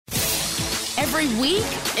Every week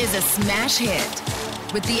is a smash hit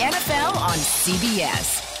with the NFL on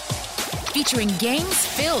CBS. Featuring games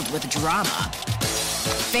filled with drama,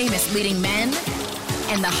 famous leading men,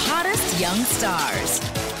 and the hottest young stars.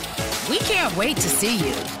 We can't wait to see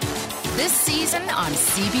you this season on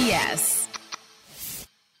CBS.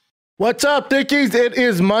 What's up, Dickies? It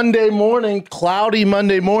is Monday morning, cloudy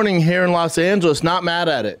Monday morning here in Los Angeles. Not mad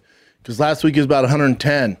at it, because last week was about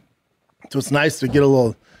 110. So it's nice to get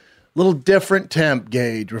a little different temp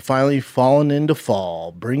gauge. We're finally falling into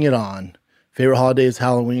fall. Bring it on. Favorite holiday is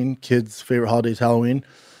Halloween. Kids' favorite holiday is Halloween.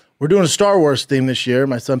 We're doing a Star Wars theme this year.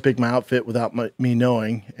 My son picked my outfit without me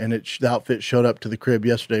knowing, and the outfit showed up to the crib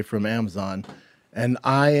yesterday from Amazon. And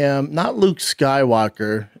I am not Luke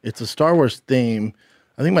Skywalker. It's a Star Wars theme.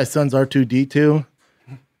 I think my son's R2-D2,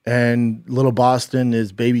 and little Boston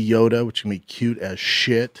is Baby Yoda, which can be cute as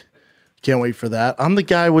shit. Can't wait for that. I'm the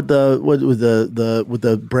guy with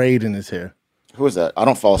the braid in his hair. Who is that? I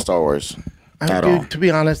don't follow Star Wars at all. To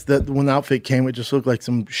be honest, that when the outfit came, it just looked like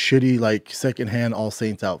some shitty, like secondhand All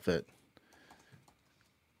Saints outfit.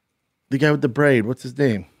 The guy with the braid, what's his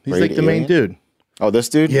name? He's Braid like the main dude. Oh, this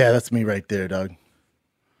dude? Yeah, that's me right there, dog.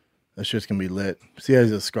 That shit's gonna be lit. See how he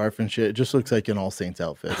has a scarf and shit? It just looks like an All Saints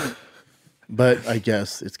outfit. But I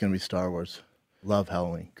guess it's gonna be Star Wars. Love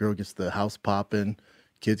Halloween. Girl gets the house popping.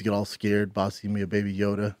 Kids get all scared. Boss give me a Baby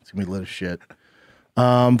Yoda. It's going to be lit as shit.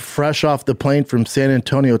 Fresh off the plane from San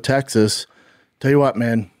Antonio, Texas. Tell you what,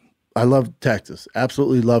 man. I love Texas.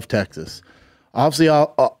 Absolutely love Texas. Obviously,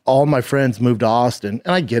 all my friends moved to Austin.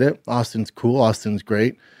 And I get it. Austin's cool. Austin's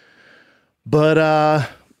great. But, I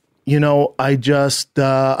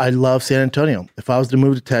love San Antonio. If I was to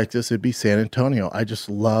move to Texas, it'd be San Antonio. I just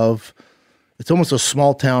love... It's almost a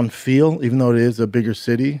small town feel, even though it is a bigger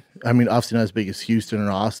city. I mean, obviously not as big as Houston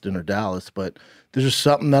or Austin or Dallas, but there's just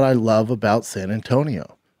something that I love about San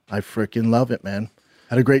Antonio. I freaking love it, man.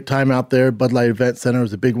 Had a great time out there. Bud Light Event Center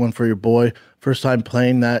was a big one for your boy. First time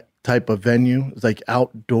playing that type of venue. It was like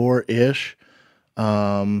outdoor-ish.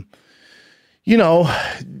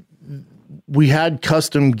 We had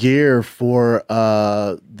custom gear for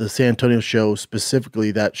the San Antonio show,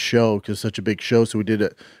 specifically that show, because it's such a big show. So we did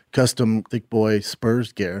a custom Thick Boy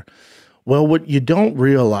Spurs gear. Well, what you don't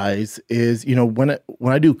realize is, when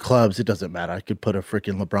I do clubs, it doesn't matter. I could put a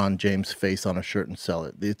freaking LeBron James face on a shirt and sell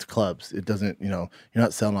it. It's clubs. It doesn't, you're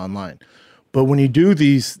not selling online. But when you do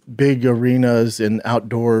these big arenas and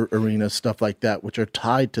outdoor arenas, stuff like that, which are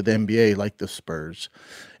tied to the NBA, like the Spurs,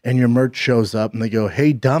 and your merch shows up and they go,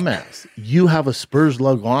 "Hey, dumbass, you have a Spurs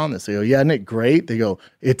logo on this." They go, "Yeah, isn't it great?" They go,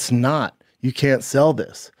 "It's not. You can't sell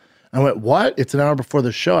this." I went, "What?" It's an hour before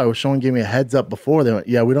the show. I wish someone gave me a heads up before. They went,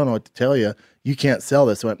 "Yeah, we don't know what to tell you. You can't sell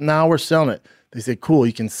this." I went, "No, we're selling it." They said, "Cool,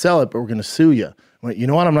 you can sell it, but we're going to sue you." I went, "You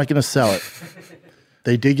know what? I'm not going to sell it."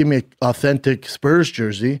 They did give me an authentic Spurs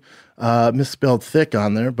jersey, misspelled thick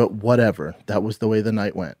on there, but whatever. That was the way the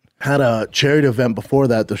night went. Had a charity event before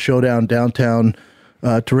that, the Showdown downtown,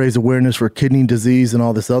 to raise awareness for kidney disease and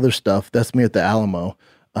all this other stuff. That's me at the Alamo.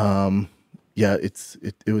 It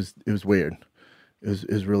was weird. It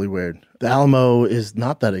was really weird. The Alamo is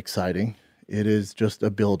not that exciting. It is just a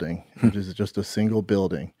building. It is just a single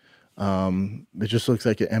building. It just looks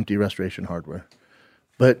like an empty Restoration Hardware.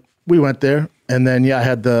 But we went there, and then I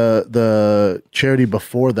had the charity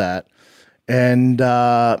before that, and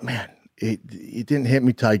man, it didn't hit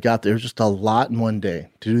me till I got there. It was just a lot in one day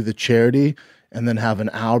to do the charity, and then have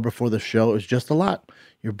an hour before the show. It was just a lot.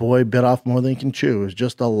 Your boy bit off more than he can chew. It was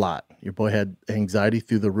just a lot. Your boy had anxiety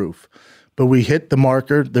through the roof. But we hit the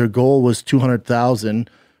marker. Their goal was 200,000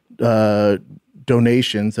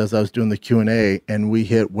 donations as I was doing the Q&A, and we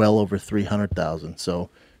hit well over 300,000. So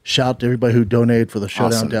shout out to everybody who donated for the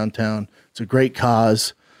Showdown downtown. It's a great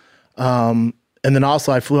cause. And then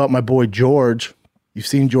also I flew out my boy George. You've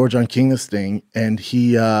seen George on King This Thing, and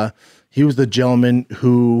he was the gentleman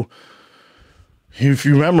who, if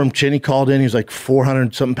you remember him, Cheney called in. He was like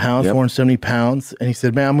 400-something pounds, 470 pounds. And he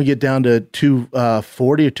said, "Man, I'm going to get down to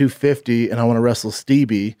 240 or 250, and I want to wrestle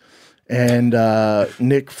Stevie." And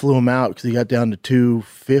Nick flew him out because he got down to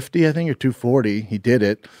 250, I think, or 240. He did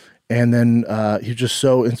it. And then he was just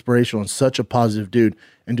so inspirational and such a positive dude.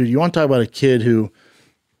 And, dude, you want to talk about a kid who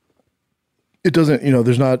it doesn't,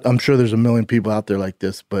 there's not, I'm sure there's a million people out there like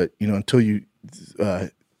this, but, until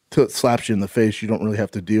it slaps you in the face, you don't really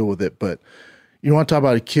have to deal with it. But you want to talk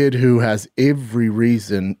about a kid who has every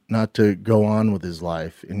reason not to go on with his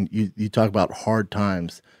life. And you talk about hard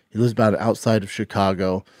times. He lives about outside of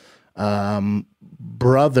Chicago.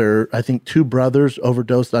 Brother, I think 2 brothers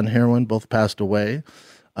overdosed on heroin, both passed away.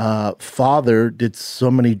 Father did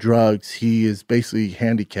so many drugs, he is basically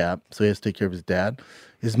handicapped, so he has to take care of his dad.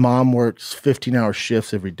 His mom works 15-hour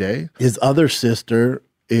shifts every day. His other sister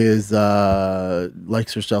is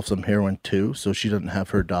likes herself some heroin too, so she doesn't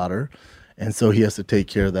have her daughter, and so he has to take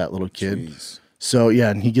care of that little kid. Jeez. So yeah,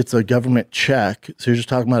 and he gets a government check. So you're just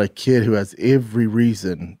talking about a kid who has every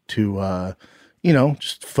reason to,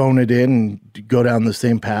 just phone it in and go down the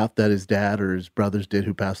same path that his dad or his brothers did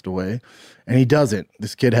who passed away, and he doesn't.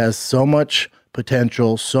 This kid has so much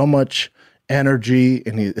potential, so much energy,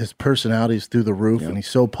 and his personality is through the roof, and he's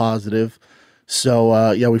so positive.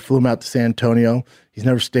 So we flew him out to San Antonio. He's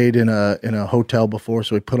never stayed in a hotel before,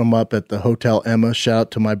 so we put him up at the Hotel Emma. Shout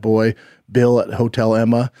out to my boy Bill at Hotel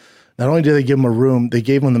Emma. Not only did they give him a room, they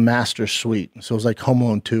gave him the master suite. So it was like Home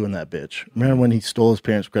Alone 2 in that bitch. Remember when he stole his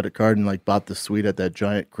parents' credit card and like bought the suite at that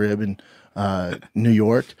giant crib in New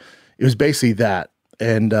York? It was basically that.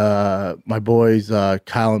 And my boys,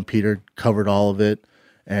 Kyle and Peter, covered all of it.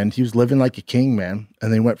 And he was living like a king, man.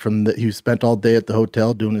 And they went he spent all day at the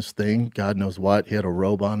hotel doing his thing. God knows what. He had a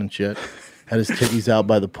robe on and shit. Had his titties out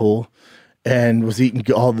by the pool. And was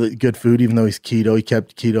eating all the good food, even though he's keto. He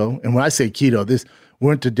kept keto. And when I say keto, we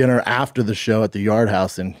went to dinner after the show at the Yard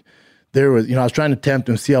House, and there was, I was trying to tempt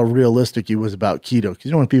him, see how realistic he was about keto.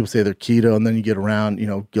 Because when people say they're keto and then you get around,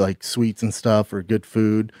 like sweets and stuff or good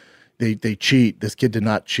food, they cheat. This kid did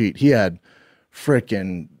not cheat. He had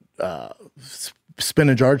freaking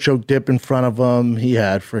spinach artichoke dip in front of him. He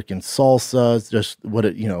had freaking salsas, just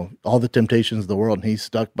all the temptations of the world, and he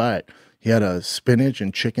stuck by it. He had a spinach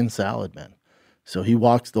and chicken salad, man. So he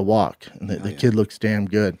walks the walk, and the kid looks damn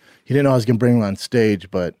good. He didn't know I was going to bring him on stage,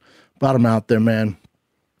 but brought him out there, man.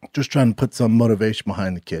 Just trying to put some motivation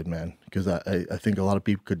behind the kid, man, because I think a lot of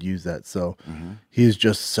people could use that. So he is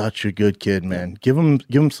just such a good kid, man. Give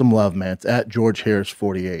him some love, man. It's at George Harris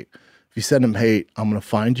 48. If you send him hate, I'm going to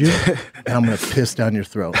find you, and I'm going to piss down your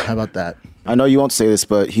throat. How about that? I know you won't say this,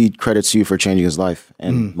 but he credits you for changing his life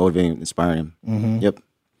and motivating, inspiring him. Mm-hmm. Yep.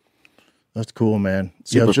 That's cool, man.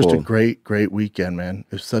 It was just a great, great weekend, man.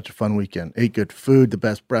 It was such a fun weekend. Ate good food, the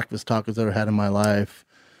best breakfast tacos I've ever had in my life.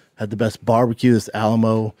 Had the best barbecue. This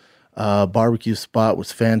Alamo barbecue spot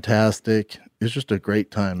was fantastic. It was just a great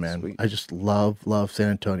time, man. Sweet. I just love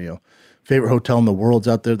San Antonio. Favorite hotel in the world's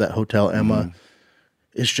out there, that Hotel Emma.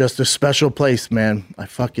 It's just a special place, man. I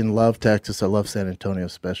fucking love Texas. I love San Antonio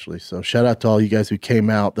especially. So shout out to all you guys who came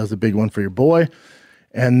out. That was a big one for your boy.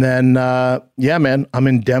 And then, man, I'm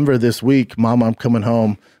in Denver this week. Mom, I'm coming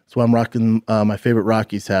home. That's why I'm rocking my favorite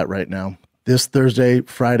Rockies hat right now. This Thursday,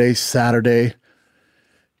 Friday, Saturday.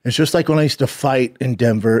 It's just like when I used to fight in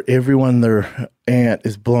Denver. Everyone, their aunt,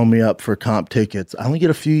 is blowing me up for comp tickets. I only get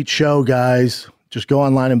a few each show, guys. Just go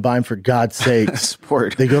online and buy them for God's sake.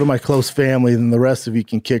 Support. They go to my close family, and the rest of you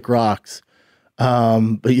can kick rocks.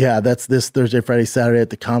 But yeah, that's this Thursday, Friday, Saturday at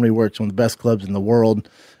the Comedy Works, one of the best clubs in the world.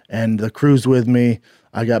 And the crew's with me.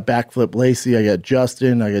 I got Backflip Lacey, I got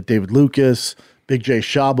Justin, I got David Lucas, Big J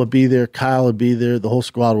Schaub will be there, Kyle will be there, the whole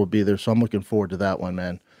squad will be there, so I'm looking forward to that one,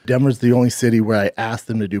 man. Denver's the only city where I asked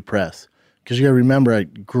them to do press. Because you got to remember, I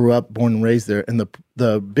grew up, born and raised there, and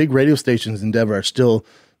the big radio stations in Denver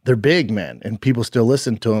they're big, man, and people still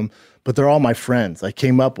listen to them, but they're all my friends. I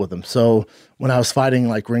came up with them. So when I was fighting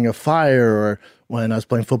like Ring of Fire or when I was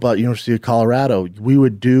playing football at University of Colorado, we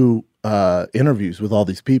would do interviews with all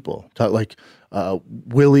these people. Talk like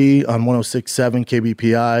Willie on 106.7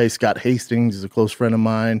 KBPI, Scott Hastings is a close friend of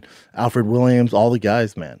mine, Alfred Williams, all the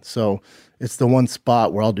guys, man. So it's the one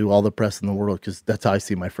spot where I'll do all the press in the world because that's how I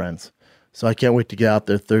see my friends. So I can't wait to get out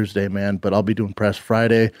there Thursday, man, but I'll be doing press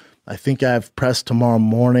Friday. I think I have press tomorrow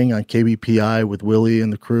morning on KBPI with Willie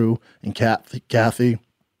and the crew and Kathy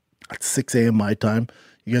at 6 a.m. my time.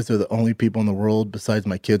 You guys are the only people in the world besides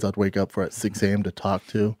my kids I'd wake up for at 6 a.m. to talk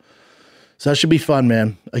to. So that should be fun,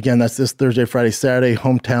 man. Again, that's this Thursday, Friday, Saturday,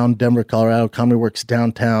 hometown, Denver, Colorado, Comedy Works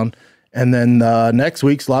downtown. And then next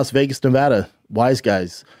week's Las Vegas, Nevada, Wise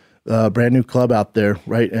Guys, brand new club out there,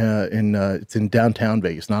 right? It's in downtown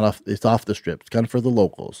Vegas, it's off the strip. It's kind of for the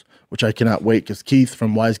locals, which I cannot wait because Keith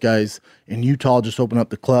from Wise Guys in Utah just opened up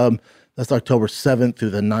the club. That's October 7th through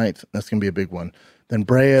the 9th. That's going to be a big one. Then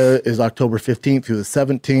Brea is October 15th through the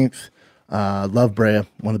 17th. Love Brea,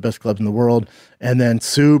 one of the best clubs in the world. And then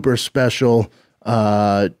super special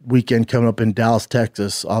weekend coming up in Dallas,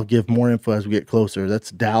 Texas. I'll give more info as we get closer.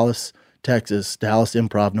 That's Dallas, Texas, Dallas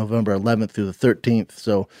Improv, November 11th through the 13th.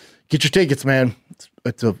 So get your tickets, man.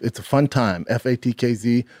 It's a fun time.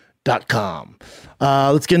 FATKZ.com.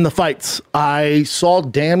 Let's get in the fights. I saw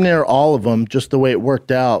damn near all of them just the way it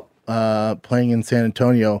worked out playing in San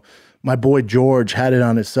Antonio. My boy George had it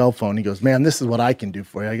on his cell phone. He goes, man, this is what I can do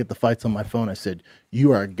for you. I get the fights on my phone. I said,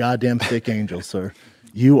 you are a goddamn thick angel, sir.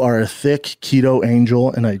 You are a thick keto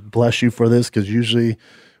angel, and I bless you for this because usually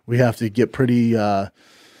we have to get pretty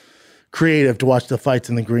creative to watch the fights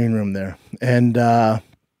in the green room there. And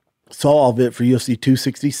saw all of it for UFC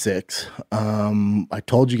 266. I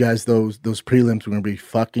told you guys those prelims were going to be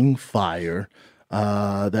fucking fire.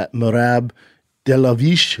 That Merab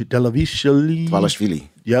Dvalishvili.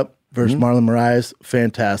 Yep, versus Marlon Moraes,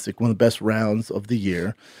 fantastic. One of the best rounds of the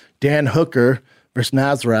year. Dan Hooker versus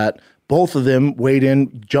Nasrat. Both of them weighed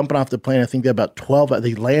in, jumping off the plane. I think they had about 12.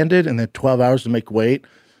 They landed and they had 12 hours to make weight.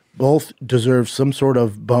 Both deserve some sort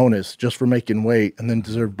of bonus just for making weight, and then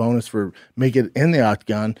deserve bonus for making it in the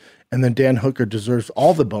octagon. And then Dan Hooker deserves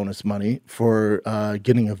all the bonus money for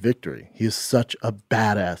getting a victory. He is such a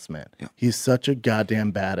badass, man. Yeah. He's such a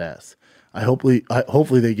goddamn badass. Hopefully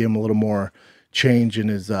they give him a little more change in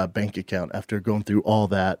his bank account after going through all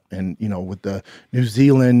that. And, you know, with the New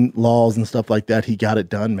Zealand laws and stuff like that, he got it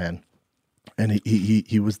done, man. And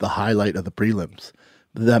he was the highlight of the prelims.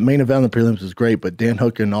 That main event of the prelims was great, but Dan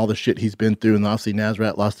Hooker and all the shit he's been through, and obviously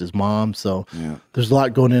Nasrat lost his mom, so there's a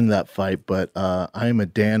lot going into that fight. But I am a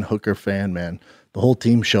Dan Hooker fan, man. The whole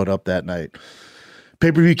team showed up that night.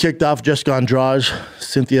 Pay-per-view kicked off, Jessica Andrade,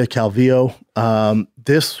 Cynthia Calvillo.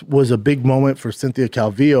 This was a big moment for Cynthia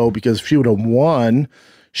Calvillo because if she would have won,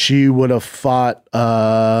 she would have fought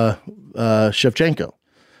Shevchenko.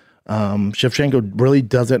 Shevchenko really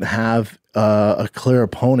doesn't have a clear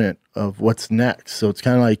opponent of what's next. So it's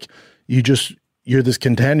kind of like you're this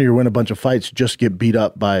contender, you win a bunch of fights, just get beat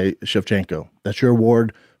up by Shevchenko. That's your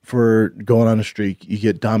award for going on a streak. You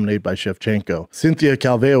get dominated by Shevchenko. Cynthia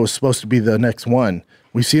Calvillo was supposed to be the next one.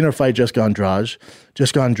 We've seen her fight Jessica Andrade.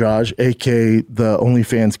 Jessica Andrade, a.k.a. the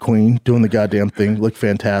OnlyFans queen, doing the goddamn thing, looked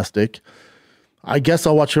fantastic. I guess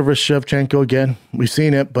I'll watch her versus Shevchenko again. We've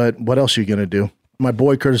seen it, but what else are you going to do? My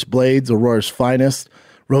boy Curtis Blades, Aurora's finest,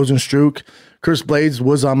 Rosenstruck. Curtis Blades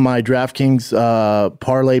was on my DraftKings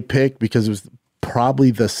parlay pick because it was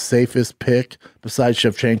probably the safest pick besides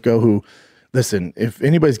Shevchenko, who, listen, if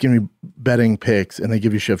anybody's giving me betting picks and they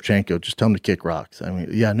give you Shevchenko, just tell them to kick rocks. I mean,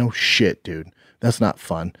 yeah, no shit, dude. That's not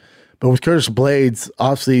fun. But with Curtis Blades,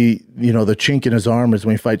 obviously, you know, the chink in his arm is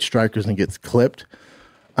when he fights strikers and gets clipped.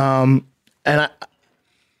 And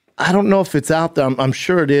I don't know if it's out there. I'm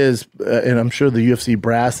sure it is, and I'm sure the UFC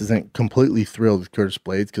brass isn't completely thrilled with Curtis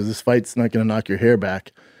Blades because this fight's not going to knock your hair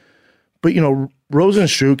back. But, you know,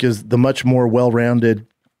 Rosenstruck is the much more well-rounded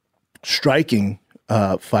striking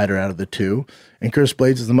fighter out of the two, and Curtis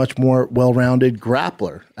Blades is the much more well-rounded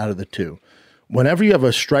grappler out of the two. Whenever you have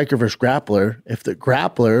a striker versus grappler, if the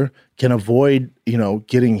grappler can avoid, you know,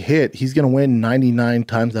 getting hit, he's going to win 99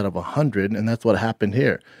 times out of 100, and that's what happened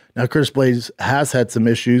here. Now, Curtis Blades has had some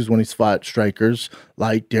issues when he's fought strikers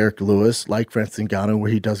like Derek Lewis, like Francis Ngannou,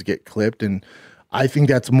 where he does get clipped. And I think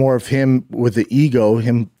that's more of him with the ego,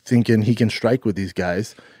 him thinking he can strike with these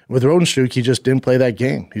guys. With Rosenstruck, he just didn't play that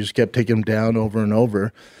game. He just kept taking him down over and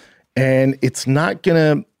over. And it's not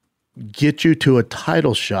going to get you to a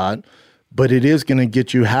title shot, but it is going to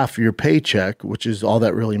get you half of your paycheck, which is all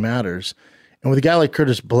that really matters. And with a guy like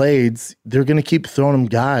Curtis Blades, they're going to keep throwing him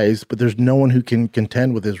guys, but there's no one who can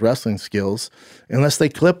contend with his wrestling skills unless they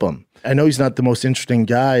clip him. I know he's not the most interesting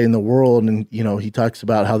guy in the world, and you know he talks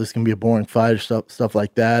about how this can be a boring fight or stuff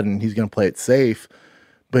like that, and he's going to play it safe.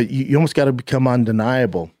 But you almost got to become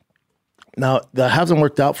undeniable. Now, that hasn't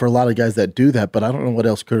worked out for a lot of guys that do that, but I don't know what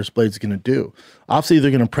else Curtis Blades is going to do. Obviously,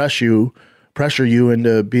 they're going to pressure you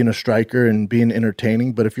into being a striker and being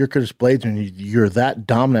entertaining. But if you're Curtis Blades and you're that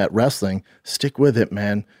dominant at wrestling, stick with it,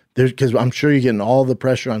 man. Because I'm sure you're getting all the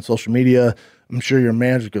pressure on social media. I'm sure your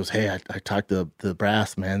manager goes, hey, I talked to the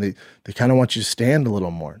brass, man. They kind of want you to stand a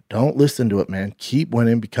little more. Don't listen to it, man. Keep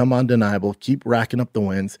winning, become undeniable, keep racking up the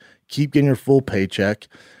wins, keep getting your full paycheck,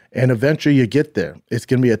 and eventually you get there. It's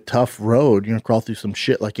going to be a tough road. You're going to crawl through some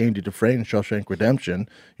shit like Andy Dufresne in Shawshank Redemption.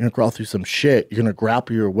 You're going to crawl through some shit. You're going to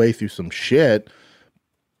grapple your way through some shit.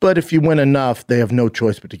 But if you win enough, they have no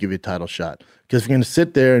choice but to give you a title shot. Because if you're going to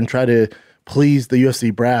sit there and try to please the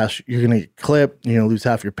UFC brass, you're going to get clipped, you're going to lose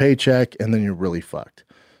half your paycheck, and then you're really fucked.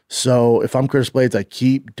 So if I'm Curtis Blades, I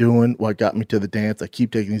keep doing what got me to the dance. I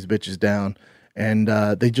keep taking these bitches down, and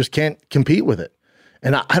they just can't compete with it.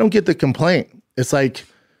 And I don't get the complaint. It's like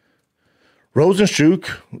Rosenstruck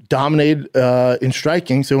dominated in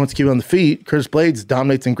striking, so he wants to keep it on the feet. Curtis Blades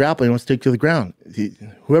dominates in grappling, he wants to take to the ground.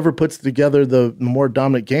 Whoever puts together the more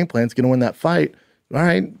dominant game plan is going to win that fight. All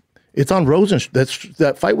right, it's on Rosenstruck.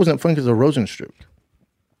 That fight wasn't fun because of Rosenstruck.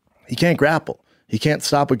 He can't grapple. He can't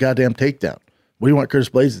stop a goddamn takedown. What do you want Curtis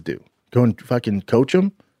Blades to do? Go and fucking coach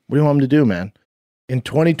him? What do you want him to do, man? in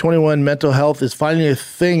 2021, mental health is finally a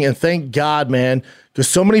thing, and thank God, man, because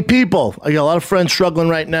so many people, I got a lot of friends struggling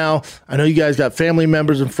right now. I know you guys got family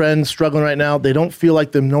members and friends struggling right now. They don't feel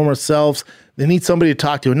like their normal selves. They need somebody to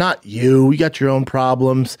talk to, not you. You got your own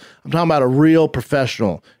problems. I'm talking about a real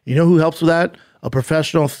professional. You know who helps with that? A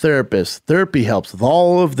professional therapist. Therapy helps with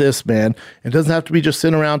all of this, man. It doesn't have to be just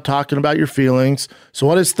sitting around talking about your feelings. So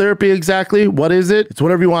what is therapy exactly? What is it? It's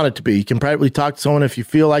whatever you want it to be. You can privately talk to someone if you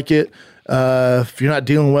feel like it. If you're not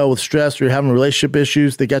dealing well with stress or you're having relationship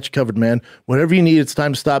issues, they got you covered, man. Whatever you need, it's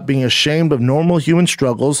time to stop being ashamed of normal human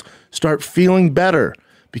struggles. Start feeling better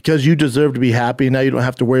because you deserve to be happy. Now you don't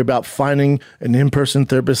have to worry about finding an in-person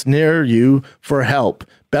therapist near you for help.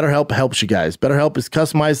 BetterHelp helps you guys. BetterHelp is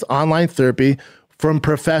customized online therapy from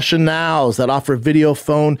professionals that offer video,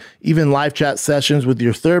 phone, even live chat sessions with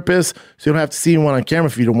your therapist. So you don't have to see anyone on camera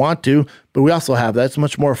if you don't want to. But we also have that. It's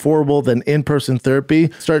much more affordable than in-person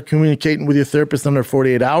therapy. Start communicating with your therapist under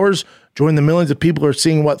 48 hours. Join the millions of people who are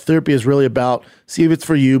seeing what therapy is really about. See if it's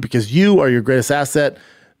for you because you are your greatest asset.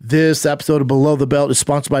 This episode of Below the Belt is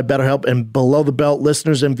sponsored by BetterHelp, and Below the Belt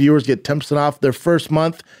listeners and viewers get 10% off their first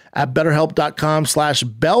month at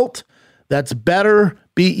betterhelp.com/belt. That's better,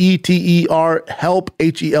 BETTER, help,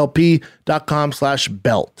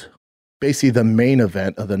 HELP.com/belt. Basically, the main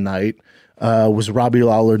event of the night was Robbie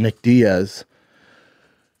Lawler, Nick Diaz.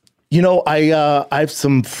 You know, I have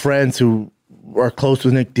some friends who are close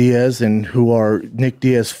with Nick Diaz and who are Nick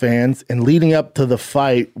Diaz fans. And leading up to the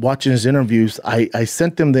fight, watching his interviews, I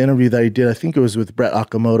sent them the interview that he did. I think it was with Brett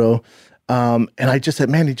Okamoto. And I just said,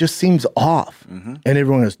 man, he just seems off. Mm-hmm. And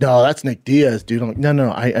everyone goes, no, that's Nick Diaz, dude. I'm like,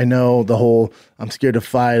 no, I know the whole, I'm scared to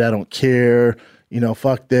fight. I don't care. You know,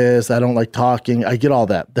 fuck this. I don't like talking. I get all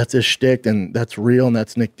that. That's his shtick, and that's real, and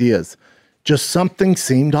that's Nick Diaz. Just something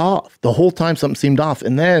seemed off. The whole time something seemed off.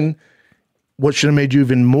 And then what should have made you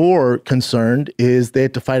even more concerned is they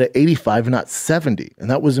had to fight at 85 and not 70. And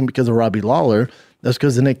that wasn't because of Robbie Lawler. That's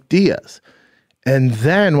because of Nick Diaz. And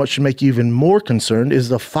then what should make you even more concerned is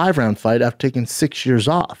the 5-round fight after taking 6 years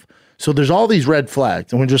off. So there's all these red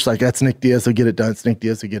flags. And we're just like, that's Nick Diaz, he'll get it done. It's Nick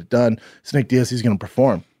Diaz, he'll get it done. It's Nick Diaz, he's going to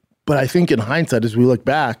perform. But I think in hindsight, as we look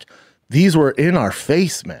back, these were in our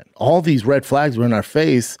face, man. All these red flags were in our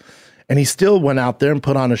face. And he still went out there and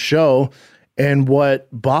put on a show. And what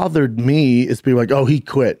bothered me is people like, oh, he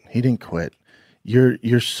quit. He didn't quit.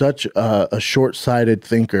 You're such a short-sighted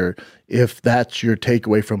thinker if that's your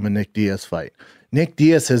takeaway from a Nick Diaz fight. Nick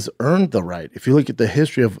Diaz has earned the right. If you look at the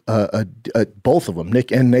history of both of them,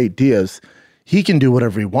 Nick and Nate Diaz, he can do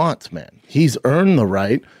whatever he wants, man. He's earned the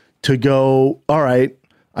right to go, all right,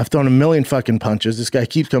 I've thrown a million fucking punches. This guy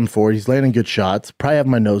keeps coming forward. He's landing good shots. Probably have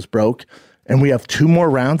my nose broke. And we have 2 more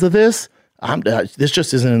rounds of this. This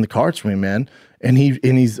just isn't in the cards for me, man. And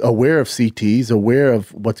he's aware of CT. He's aware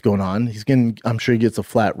of what's going on. I'm sure he gets a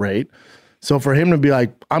flat rate. So for him to be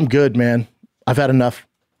like, I'm good, man. I've had enough.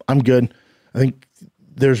 I'm good. I think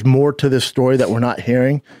there's more to this story that we're not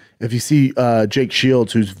hearing. If you see Jake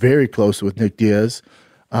Shields, who's very close with Nick Diaz,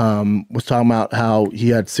 was talking about how he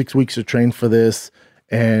had 6 weeks to train for this,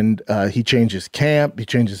 and he changed his camp, he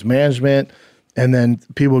changed his management. And then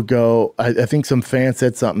people go, I think some fan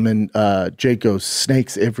said something, and Jake goes,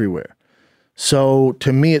 snakes everywhere. So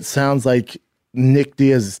to me, it sounds like Nick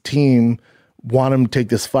Diaz's team wanted him to take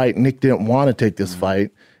this fight. Nick didn't want to take this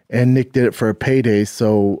fight, and Nick did it for a payday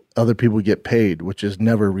so other people get paid, which is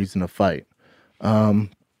never a reason to fight.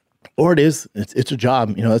 Or it's a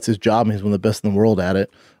job. You know, that's his job, and he's one of the best in the world at it.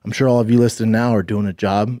 I'm sure all of you listening now are doing a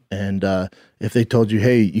job, and if they told you,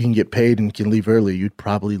 hey, you can get paid and you can leave early, you'd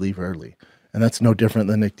probably leave early. And that's no different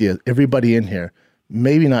than Nick Diaz. Everybody in here,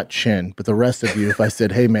 maybe not Chin, but the rest of you, if I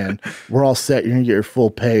said, hey, man, we're all set, you're going to get your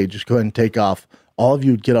full pay, just go ahead and take off, all of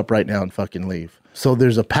you would get up right now and fucking leave. So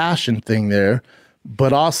there's a passion thing there.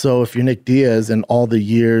 But also, if you're Nick Diaz and all the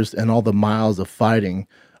years and all the miles of fighting,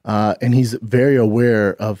 and he's very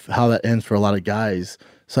aware of how that ends for a lot of guys.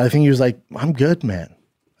 So I think he was like, I'm good, man.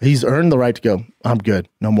 He's earned the right to go, I'm good,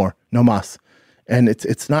 no more, no mas. And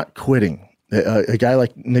it's not quitting. A guy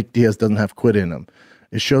like Nick Diaz doesn't have quit in him.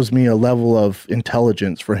 It shows me a level of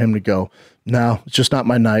intelligence for him to go, no, it's just not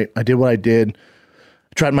my night. I did what I did.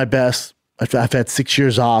 I tried my best. I've had 6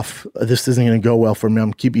 years off. This isn't going to go well for me. I'm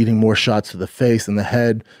going to keep eating more shots to the face and the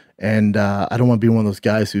head. And I don't want to be one of those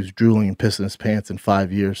guys who's drooling and pissing his pants in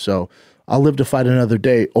 5 years. So I'll live to fight another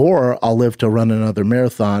day, or I'll live to run another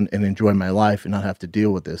marathon and enjoy my life and not have to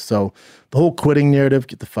deal with this. So the whole quitting narrative,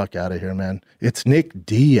 get the fuck out of here, man. It's Nick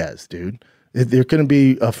Diaz, dude. There couldn't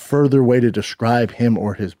be a further way to describe him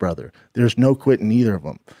or his brother. There's no quit in either of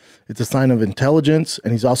them. It's a sign of intelligence,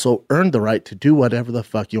 and he's also earned the right to do whatever the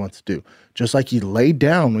fuck he wants to do. Just like he laid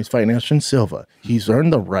down when he's fighting Anderson Silva. He's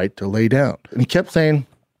earned the right to lay down. And he kept saying,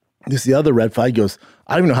 this is the other red fight. He goes,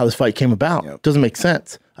 I don't even know how this fight came about. It doesn't make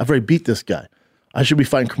sense. I've already beat this guy. I should be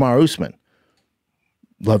fighting Kamaru Usman.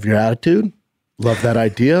 Love your attitude. Love that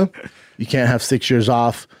idea. You can't have 6 years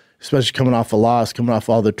off, especially coming off a loss, coming off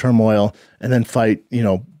all the turmoil, and then fight,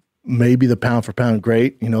 maybe the pound for pound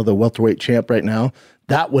great, the welterweight champ right now.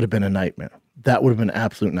 That would have been a nightmare. That would have been an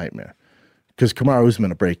absolute nightmare because Kamaru Usman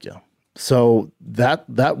to break you. So that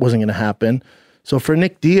wasn't going to happen. So for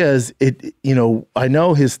Nick Diaz, I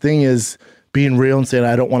know his thing is being real and saying,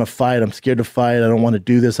 I don't want to fight. I'm scared to fight. I don't want to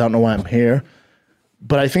do this. I don't know why I'm here.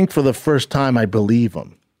 But I think for the first time, I believe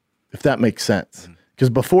him, if that makes sense. Because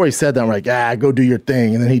before he said that, I'm like, go do your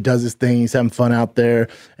thing. And then he does his thing. He's having fun out there,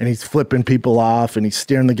 and he's flipping people off, and he's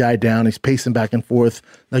staring the guy down. He's pacing back and forth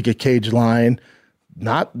like a cage lion.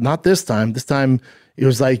 Not this time. This time, it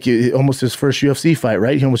was like almost his first UFC fight,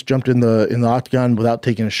 right? He almost jumped in the octagon without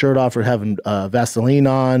taking his shirt off or having Vaseline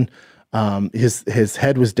on. His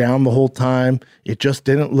head was down the whole time. It just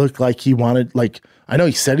didn't look like he wanted, I know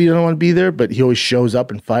he said he didn't want to be there, but he always shows up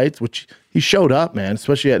in fights, which he showed up, man,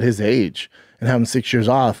 especially at his age and having 6 years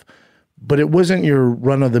off. But it wasn't your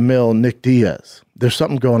run-of-the-mill Nick Diaz. There's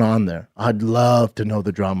something going on there. I'd love to know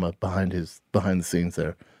the drama behind the scenes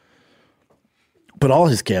there. But all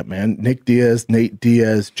his camp, man, Nick Diaz, Nate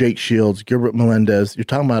Diaz, Jake Shields, Gilbert Melendez, you're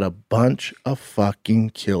talking about a bunch of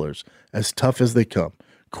fucking killers, as tough as they come.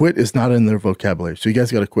 Quit is not in their vocabulary, so you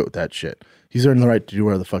guys got to quit with that shit. He's earned the right to do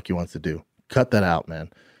whatever the fuck he wants to do. Cut that out,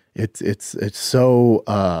 man. It's so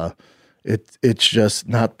it's just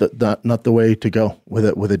not the way to go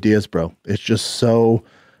with a Diaz, bro. It's just so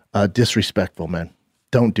disrespectful, man.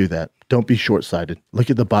 Don't do that. Don't be short-sighted. Look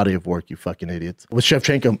at the body of work, you fucking idiots. With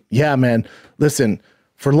Shevchenko, yeah, man. Listen,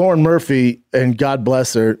 for Lauren Murphy, and God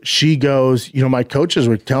bless her, she goes, my coaches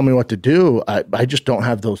would tell me what to do. I just don't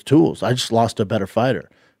have those tools. I just lost a better fighter.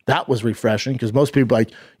 That was refreshing because most people are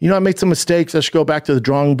like, I made some mistakes. I should go back to the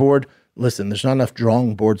drawing board. Listen, there's not enough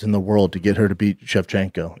drawing boards in the world to get her to beat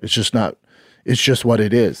Shevchenko. It's just not. It's just what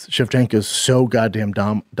it is. Shevchenko is so goddamn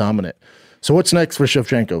dominant. So what's next for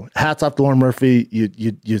Shevchenko? Hats off to Lauren Murphy.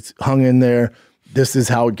 You hung in there. This is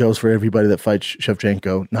how it goes for everybody that fights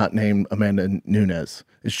Shevchenko, not named Amanda Nunes.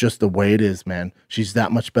 It's just the way it is, man. She's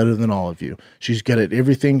that much better than all of you. She's good at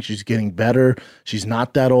everything. She's getting better. She's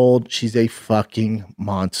not that old. She's a fucking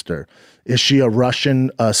monster. Is she a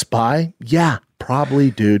Russian spy? Yeah,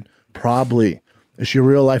 probably, dude. Probably. Is she a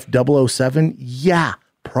real life 007? Yeah,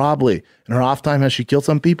 probably. In her off time, has she killed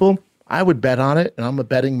some people? I would bet on it, and I'm a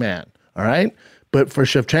betting man. All right. But for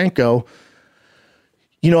Shevchenko,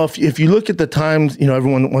 if you look at the times,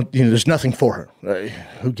 everyone there's nothing for her. Right?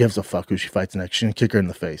 Who gives a fuck who she fights next? She can kick her in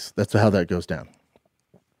the face. That's how that goes down.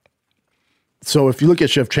 So if you look at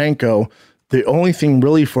Shevchenko, the only thing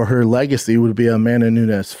really for her legacy would be a Amanda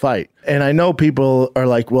Nunes fight. And I know people are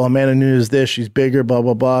like, well, Amanda Nunes this, she's bigger, blah,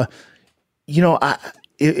 blah, blah.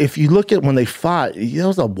 If you look at when they fought, that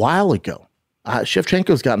was a while ago.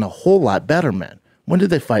 Shevchenko's gotten a whole lot better, man. When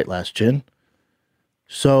did they fight last, Chin?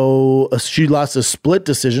 So she lost a split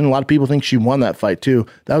decision. A lot of people think she won that fight too.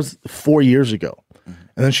 That was 4 years ago. Mm-hmm.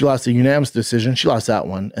 And then she lost a unanimous decision. She lost that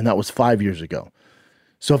one, and that was 5 years ago.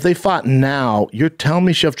 So if they fought now, you're telling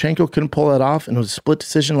me Shevchenko couldn't pull that off and it was a split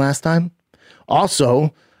decision last time?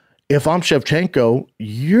 Also, if I'm Shevchenko,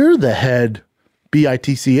 you're the head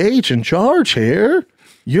BITCH in charge here.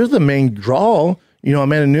 You're the main draw.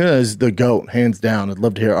 Amanda Nunes is the GOAT, hands down. I'd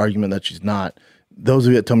love to hear an argument that she's not. Those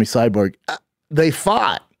of you that tell me Cyborg, they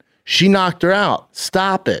fought. She knocked her out.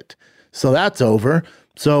 Stop it. So that's over.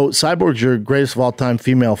 So Cyborg's your greatest of all time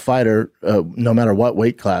female fighter, no matter what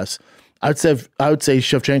weight class. I would say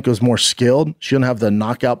Shevchenko is more skilled. She doesn't have the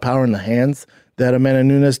knockout power in the hands that Amanda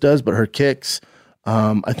Nunes does, but her kicks,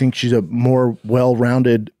 I think she's a more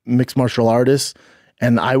well-rounded mixed martial artist.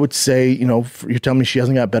 And I would say, you're telling me she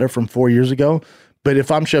hasn't got better from 4 years ago. But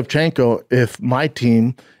if I'm Shevchenko, if my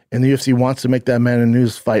team and the UFC wants to make that Amanda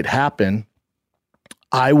Nunes fight happen,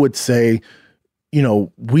 I would say,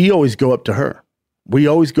 we always go up to her. We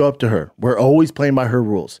always go up to her. We're always playing by her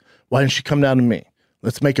rules. Why didn't she come down to me?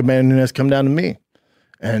 Let's make Amanda Nunes come down to me.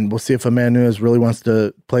 And we'll see if Amanda Nunes really wants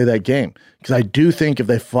to play that game. Because I do think if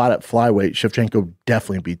they fought at flyweight, Shevchenko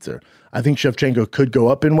definitely beats her. I think Shevchenko could go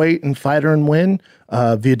up in weight and fight her and win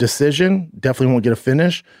via decision. Definitely won't get a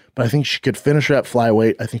finish. But I think she could finish her at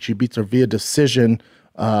flyweight. I think she beats her via decision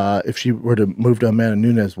if she were to move to Amanda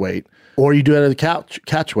Nunes weight, or you do it at a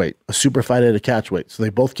catch weight, a super fight at a catch weight. So they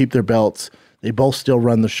both keep their belts. They both still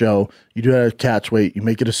run the show. You do it at a catch weight. You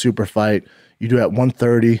make it a super fight. You do it at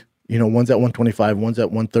 130. One's at 125, one's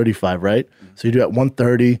at 135, right? So you do it at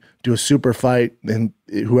 130, do a super fight, and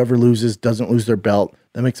whoever loses doesn't lose their belt.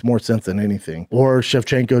 That makes more sense than anything. Or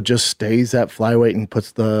Shevchenko just stays at flyweight and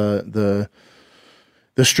puts the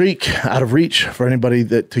streak out of reach for anybody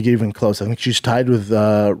to get even close. I think she's tied with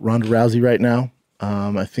Ronda Rousey right now.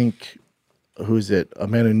 I think, who is it?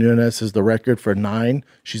 Amanda Nunes is the record for 9.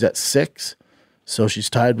 She's at 6. So she's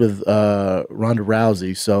tied with Ronda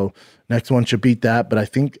Rousey. So next one should beat that. But I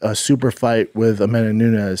think a super fight with Amanda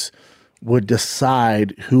Nunes would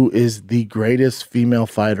decide who is the greatest female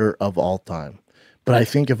fighter of all time. But I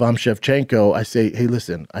think if I'm Shevchenko, I say, hey,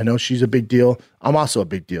 listen, I know she's a big deal. I'm also a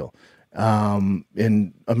big deal.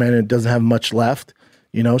 And Amanda doesn't have much left.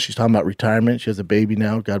 She's talking about retirement. She has a baby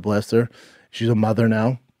now. God bless her. She's a mother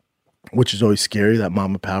now, which is always scary. That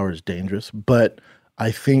mama power is dangerous. But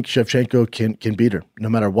I think Shevchenko can beat her no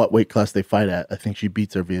matter what weight class they fight at. I think she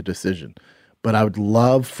beats her via decision. But I would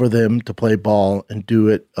love for them to play ball and do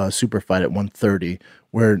it a super fight at 130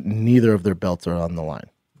 where neither of their belts are on the line.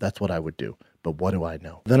 That's what I would do. But what do I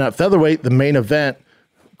know? Then at featherweight, the main event,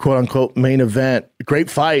 quote unquote main event, great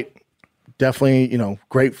fight. Definitely,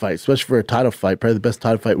 great fight, especially for a title fight. Probably the best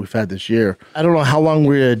title fight we've had this year. I don't know how long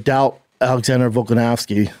we're going to doubt Alexander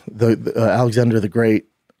Volkanovski, the Alexander the Great.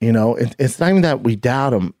 It's not even that we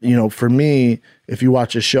doubt him. For me, if you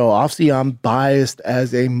watch the show, obviously I'm biased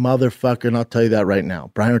as a motherfucker, and I'll tell you that right now.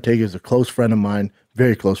 Brian Ortega is a close friend of mine,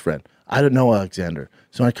 very close friend. I don't know Alexander.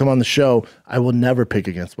 So when I come on the show, I will never pick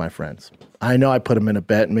against my friends. I know I put him in a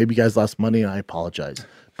bet, and maybe you guys lost money, and I apologize.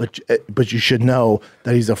 But you should know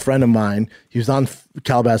that he's a friend of mine. He was on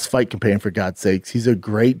Calabas Fight Companion, for God's sakes. He's a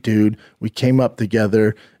great dude. We came up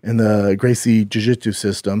together in the Gracie Jiu-Jitsu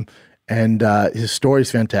system, and his story's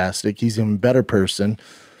fantastic. He's an even better person.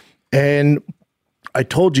 And I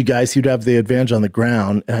told you guys he'd have the advantage on the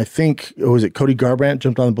ground, and I think, was it Cody Garbrandt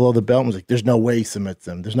jumped on below the belt and was like, there's no way he submits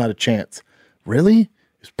him. There's not a chance. Really?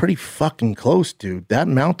 It was pretty fucking close, dude. That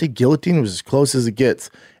mounted guillotine was as close as it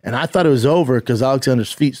gets. And I thought it was over because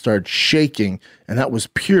Alexander's feet started shaking, and that was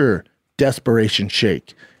pure desperation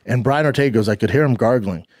shake. And Brian Ortega goes, I could hear him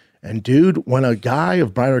gargling. And dude, when a guy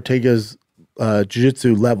of Brian Ortega's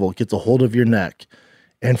jiu-jitsu level gets a hold of your neck,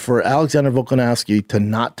 and for Alexander Volkanovski to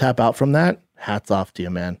not tap out from that, hats off to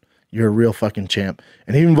you, man. You're a real fucking champ.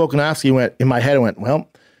 And even Volkanovski went, in my head, I went, well,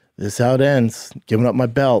 this is how it ends. Giving up my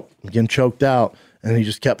belt. I'm getting choked out. And he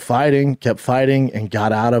just kept fighting, and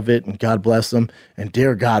got out of it, and God bless him. And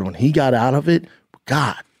dear God, when he got out of it,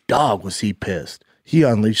 God, dog, was he pissed. He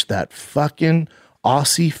unleashed that fucking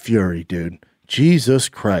Aussie fury, dude. Jesus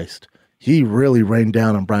Christ. He really rained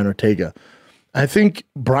down on Brian Ortega. I think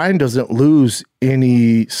Brian doesn't lose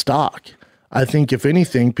any stock. I think, if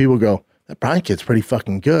anything, people go, that Brian kid's pretty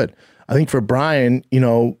fucking good. I think for Brian,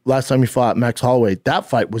 last time he fought Max Holloway, that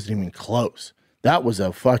fight wasn't even close. That was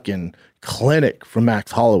a fucking clinic from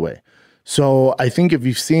Max Holloway. So I think if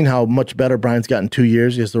you've seen how much better Brian's got in 2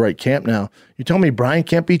 years, he has the right camp now. You tell me Brian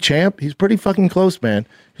can't be champ? He's pretty fucking close, man.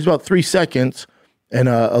 He's about 3 seconds and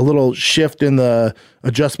a little shift in the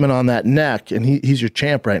adjustment on that neck, and he's your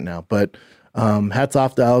champ right now. But hats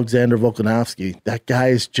off to Alexander Volkanovski. That guy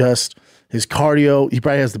is just, his cardio, he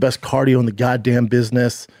probably has the best cardio in the goddamn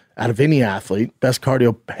business out of any athlete. Best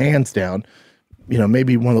cardio, hands down.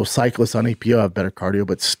 Maybe one of those cyclists on EPO have better cardio,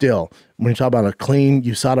 but still, when you talk about a clean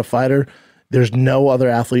USADA fighter, there's no other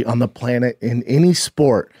athlete on the planet in any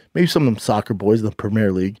sport, maybe some of them soccer boys in the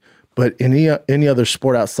Premier League, but any other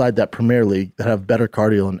sport outside that Premier League that have better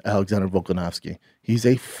cardio than Alexander Volkanovski. He's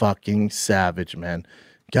a fucking savage, man.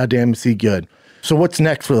 Goddamn, is he good. So what's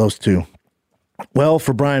next for those two? Well,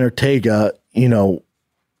 for Brian Ortega,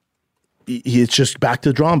 it's just back to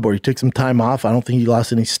the drawing board. He took some time off. I don't think he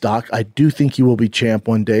lost any stock. I do think he will be champ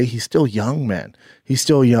one day. He's still young, man. He's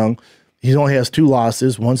still young. He only has 2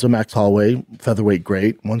 losses. One's to Max Holloway, featherweight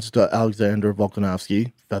great. One's to Alexander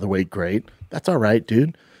Volkanovski, featherweight great. That's all right,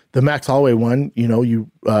 dude. The Max Holloway one,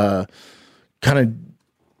 you kind of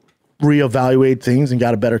reevaluate things and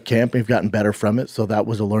got a better camp, and you've gotten better from it. So that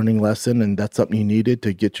was a learning lesson, and that's something you needed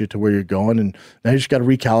to get you to where you're going. And now you just got to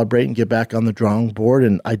recalibrate and get back on the drawing board.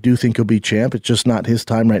 And I do think he'll be champ. It's just not his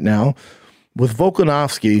time right now. With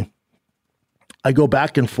Volkanovski, I go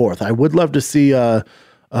back and forth. I would love to see a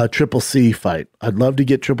Triple C fight. I'd love to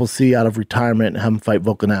get Triple C out of retirement and have him fight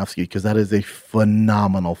Volkanovski, because that is a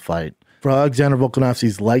phenomenal fight. For Alexander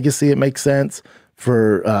Volkanovski's legacy, it makes sense.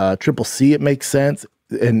 For Triple C, it makes sense.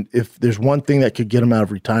 And if there's one thing that could get him out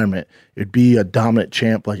of retirement, it'd be a dominant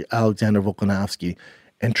champ like Alexander Volkanovski.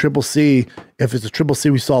 And Triple C, if it's a Triple C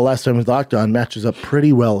we saw last time with Octagon, matches up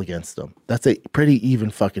pretty well against him. That's a pretty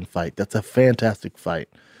even fucking fight. That's a fantastic fight.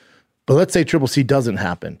 But let's say Triple C doesn't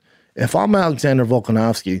happen. If I'm Alexander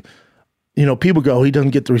Volkanovski, people go, he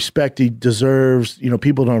doesn't get the respect he deserves.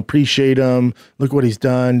 People don't appreciate him. Look what he's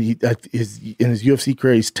done. In his UFC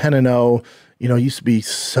career, he's 10-0. He used to be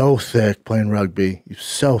so thick playing rugby. He's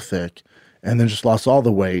so thick. And then just lost all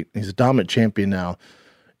the weight. He's a dominant champion now.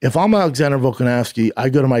 If I'm Alexander Volkanovski, I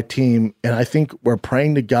go to my team, and I think we're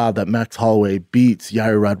praying to God that Max Holloway beats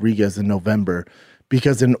Yair Rodriguez in November.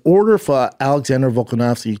 Because in order for Alexander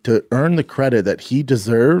Volkanovski to earn the credit that he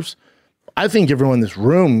deserves, I think everyone in this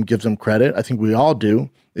room gives him credit. I think we all do.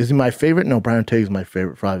 Is he my favorite? No, Brian Ortega is my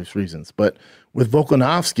favorite for obvious reasons. But with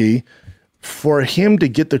Volkanovski, for him to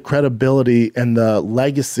get the credibility and the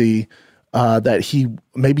legacy that he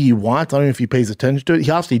wants, I don't know if he pays attention to it.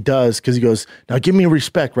 He obviously does, because he goes, now give me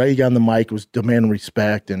respect, right? He got on the mic, was demanding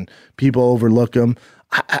respect, and people overlook him.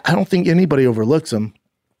 I don't think anybody overlooks him.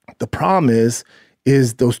 The problem is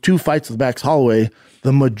those two fights with Max Holloway,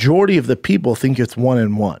 the majority of the people think it's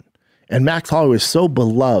 1-1. And Max Holloway is so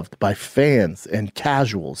beloved by fans and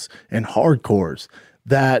casuals and hardcores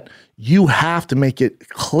that you have to make it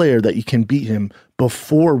clear that you can beat him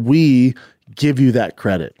before we give you that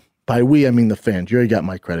credit. By we, I mean the fans. You already got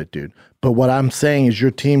my credit, dude. But what I'm saying is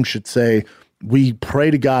your team should say, we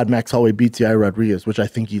pray to God Max Holloway beats Yair Rodriguez, which I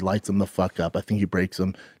think he lights him the fuck up. I think he breaks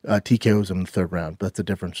him, TKOs him in the third round. That's a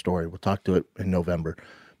different story. We'll talk to it in November.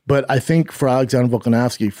 But I think for Alexander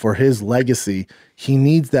Volkanovski, for his legacy, he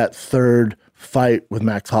needs that third fight with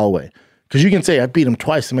Max Holloway. Because you can say, I beat him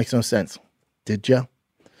twice. It makes no sense. Did you?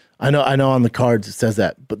 I know on the cards it says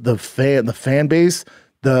that. But the fan base,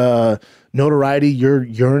 the notoriety you're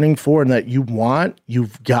yearning for and that you want,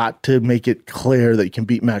 you've got to make it clear that you can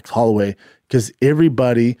beat Max Holloway. Because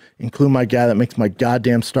everybody, including my guy that makes my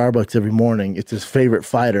goddamn Starbucks every morning, it's his favorite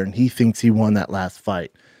fighter, and he thinks he won that last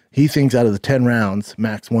fight. He thinks out of the 10 rounds,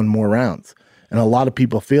 Max won more rounds. And a lot of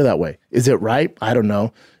people feel that way. Is it right? I don't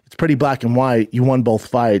know. It's pretty black and white. You won both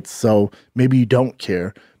fights, so maybe you don't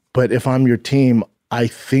care. But if I'm your team, I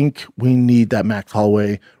think we need that Max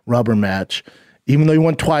Holloway rubber match. Even though you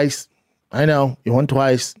won twice, I know, you won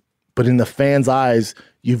twice, but in the fans' eyes,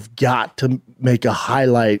 you've got to make a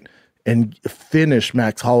highlight and finish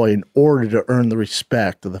Max Holloway in order to earn the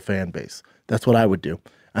respect of the fan base. That's what I would do.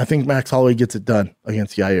 I think Max Holloway gets it done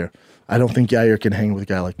against Yair. I don't think Yair can hang with a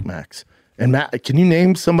guy like Max. And Matt, can you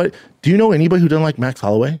name somebody? Do you know anybody who doesn't like Max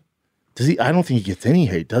Holloway? Does he? I don't think he gets any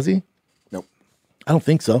hate, does he? Nope. I don't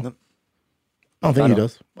think so. Nope. I don't think he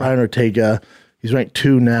does. Brian Ortega, he's ranked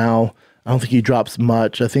 2 now. I don't think he drops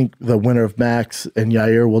much. I think the winner of Max and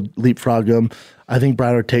Yair will leapfrog him. I think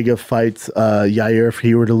Brian Ortega fights Yair if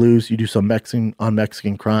he were to lose. You do some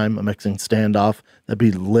Mexican crime, a Mexican standoff. That'd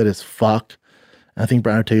be lit as fuck. I think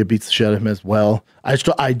Brian Ortega beats the shit out of him as well. I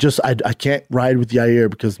can't ride with Yair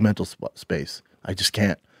because of mental space. I just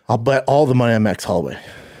can't. I'll bet all the money on Max Holloway.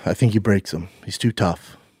 I think he breaks him. He's too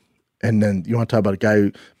tough. And then you want to talk about a guy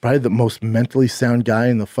who probably the most mentally sound guy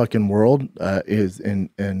in the fucking world is in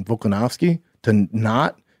Volkanovski, to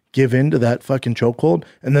not give in to that fucking chokehold.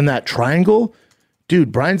 And then that triangle.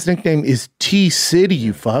 Dude, Brian's nickname is T-City,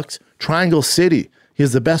 you fucks. Triangle City. He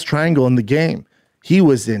has the best triangle in the game. He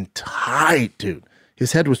was in tight, dude.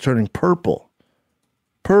 His head was turning purple.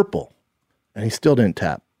 Purple. And he still didn't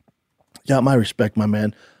tap. Got my respect, my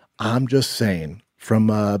man. I'm just saying, from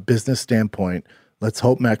a business standpoint, let's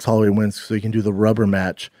hope Max Holloway wins so he can do the rubber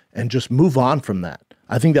match and just move on from that.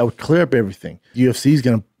 I think that would clear up everything. UFC is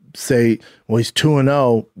going to say, well, he's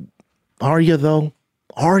 2-0. Are you, though?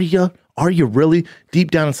 Are you? Are you really?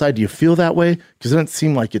 Deep down inside, do you feel that way? Because it doesn't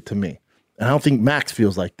seem like it to me. And I don't think Max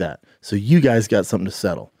feels like that. So you guys got something to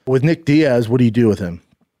settle. With Nick Diaz, what do you do with him?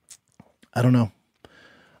 I don't know.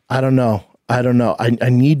 I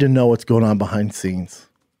need to know what's going on behind the scenes.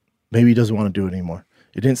 Maybe he doesn't want to do it anymore.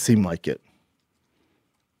 It didn't seem like it.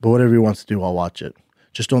 But whatever he wants to do, I'll watch it.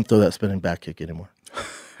 Just don't throw that spinning back kick anymore.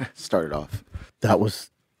 Start it off. That was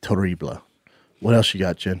terrible. What else you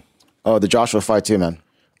got, Jen? Oh, the Joshua fight too, man.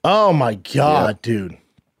 Oh, my God, dude.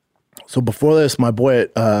 So before this, my boy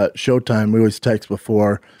at Showtime, we always text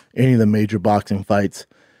before any of the major boxing fights.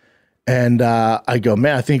 And I go,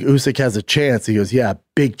 man, I think Usyk has a chance. He goes, yeah,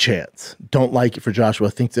 big chance. Don't like it for Joshua.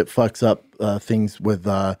 Thinks it fucks up things with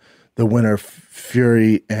the winner,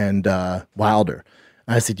 Fury and Wilder.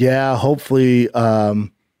 And I said, yeah, hopefully,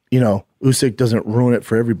 Usyk doesn't ruin it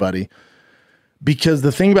for everybody. Because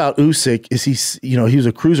the thing about Usyk is he was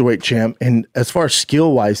a cruiserweight champ, and as far as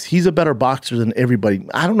skill wise, he's a better boxer than everybody.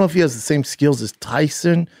 I don't know if he has the same skills as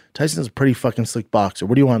Tyson. Tyson's a pretty fucking slick boxer.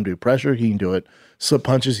 What do you want him to do? Pressure, he can do it. Slip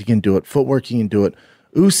punches, he can do it. Footwork, he can do it.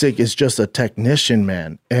 Usyk is just a technician,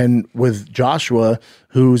 man. And with Joshua,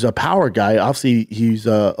 who's a power guy, obviously he's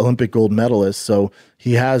a Olympic gold medalist, so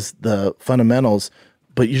he has the fundamentals.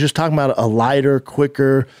 But you're just talking about a lighter,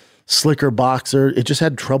 quicker, slicker boxer. It just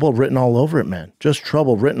had trouble written all over it, man. Just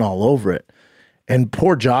trouble written all over it. And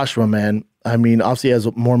poor Joshua, man. I mean, obviously he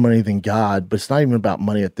has more money than God, but it's not even about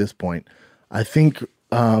money at this point. I think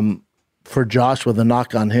for Joshua, the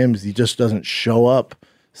knock on him is he just doesn't show up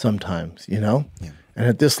sometimes, you know? Yeah. And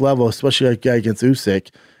at this level, especially a guy against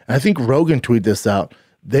Usyk, and I think Rogan tweeted this out.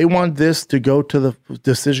 They want this to go to the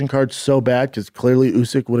decision card so bad because clearly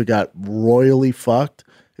Usyk would have got royally fucked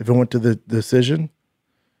if it went to the decision.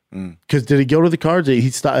 Because did he go to the cards? He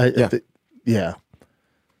stopped. Yeah.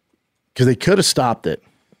 Because they could have stopped it.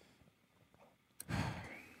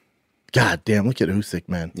 God damn, look at Usyk,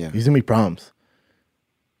 man. Yeah. He's going to be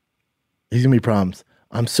problems.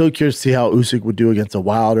 I'm so curious to see how Usyk would do against a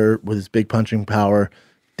Wilder with his big punching power.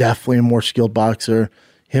 Definitely a more skilled boxer.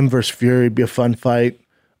 Him versus Fury would be a fun fight.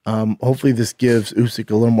 Hopefully this gives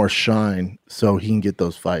Usyk a little more shine so he can get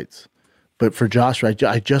those fights. But for Joshua,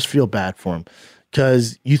 I just feel bad for him.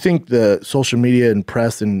 Because you think the social media and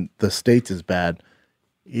press in the States is bad.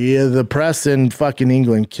 Yeah, the press in fucking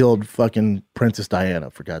England killed fucking Princess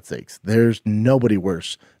Diana, for God's sakes. There's nobody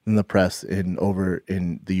worse than the press over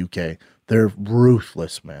in the UK. They're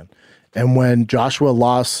ruthless, man. And when Joshua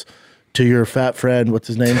lost to your fat friend, what's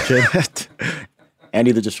his name, Jim?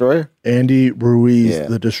 Andy the Destroyer? Andy Ruiz,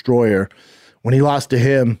 the Destroyer. When he lost to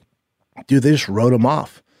him, dude, they just wrote him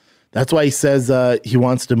off. That's why he says he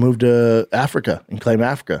wants to move to Africa and claim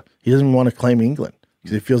Africa. He doesn't want to claim England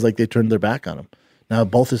because he feels like they turned their back on him. Now,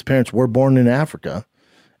 both his parents were born in Africa,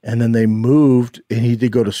 and then they moved, and he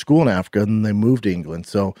did go to school in Africa, and then they moved to England.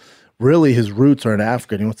 So really his roots are in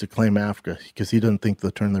Africa, and he wants to claim Africa because he doesn't think they'll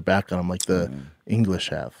turn their back on him like the English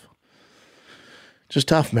have. Just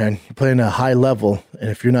tough, man. You're playing at a high level, and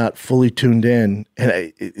if you're not fully tuned in,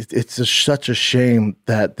 and it's just such a shame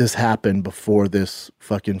that this happened before this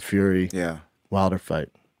fucking Fury Wilder fight.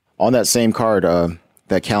 On that same card,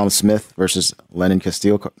 that Callum Smith versus Lennon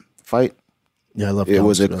Castillo fight. Yeah, I love it. It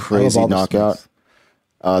was a crazy knockout.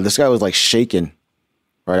 This guy was like shaking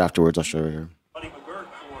right afterwards. I'll show you here.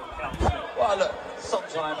 Well, look,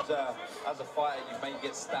 sometimes as a fighter, you may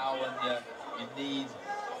get stale and you need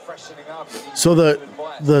freshening up. So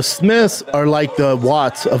the Smiths are like the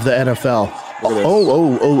Watts of the NFL.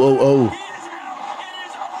 Oh.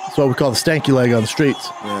 That's what we call the stanky leg on the streets.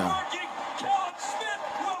 Yeah.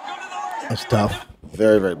 That's tough.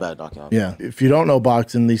 Very, very bad knockout. Yeah. If you don't know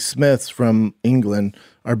boxing, the Smiths from England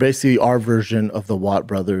are basically our version of the Watt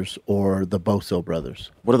brothers or the Boso brothers.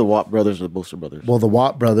 What are the Watt brothers or the Boso brothers? Well, the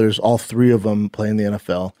Watt brothers, all three of them play in the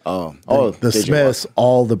NFL. The Smiths,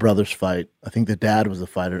 all the brothers fight. I think the dad was a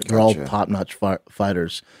fighter. They're all top-notch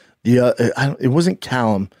fighters. It wasn't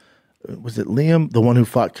Callum. Was it Liam, the one who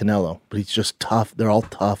fought Canelo? But he's just tough. They're all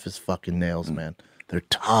tough as fucking nails, man. They're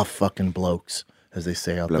tough fucking blokes, as they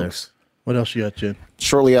say out there. What else you got, Jen?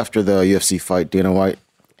 Shortly after the UFC fight, Dana White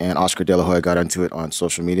and Oscar De La Hoya got into it on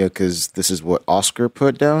social media because this is what Oscar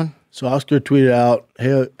put down. So Oscar tweeted out,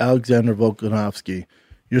 "Hey, Alexander Volkanovski,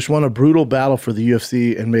 you just won a brutal battle for the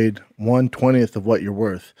UFC and made 1/20th of what you're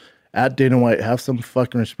worth. At Dana White, have some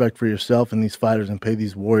fucking respect for yourself and these fighters and pay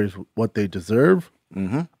these warriors what they deserve."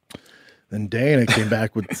 Mm-hmm. Then Dana came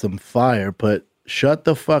back with some fire, but shut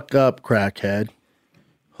the fuck up, crackhead.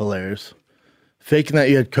 Hilarious. Faking that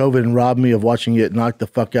you had COVID and robbed me of watching you get knocked the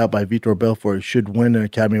fuck out by Vitor Belfort. You should win an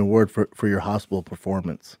Academy Award for your hospital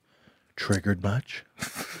performance. Triggered much?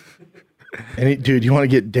 Dude, you want to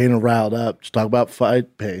get Dana riled up? Just talk about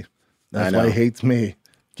fight pay. That's why he hates me.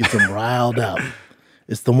 Gets him riled up.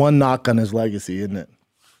 It's the one knock on his legacy, isn't it?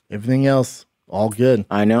 Everything else, all good.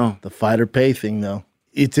 I know. The fighter pay thing, though.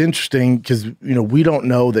 It's interesting because, we don't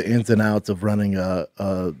know the ins and outs of running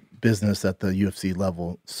a business at the UFC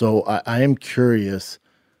level. So I am curious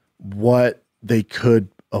what they could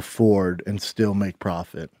afford and still make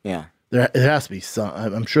profit. Yeah. It has to be some,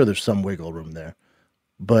 I'm sure there's some wiggle room there.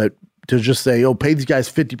 But to just say, pay these guys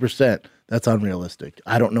 50%, that's unrealistic.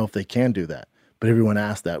 I don't know if they can do that. But everyone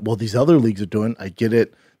asks that. Well, these other leagues are doing, I get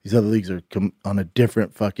it. These other leagues are on a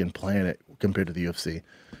different fucking planet compared to the UFC.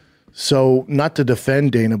 So not to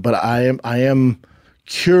defend Dana, but I am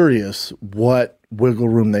curious what wiggle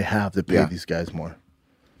room they have to pay these guys more.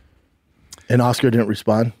 And Oscar didn't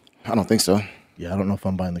respond? I don't think so. Yeah, I don't know if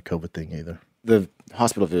I'm buying the COVID thing either. The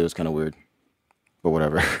hospital video is kind of weird. but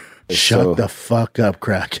whatever. Shut the fuck up,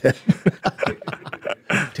 crackhead.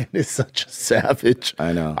 Dan is such a savage.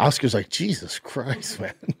 I know. Oscar's like, Jesus Christ,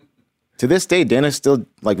 man. To this day, Dana still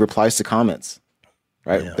like replies to comments,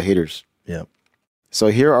 right? Yeah. The haters. Yeah. So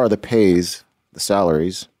here are the pays, the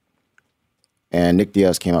salaries, and Nick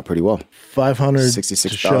Diaz came out pretty well. 500 to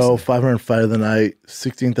 66,000. show, 500 fight of the night,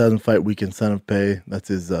 16,000 fight week incentive pay. That's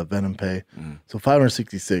his Venom pay. So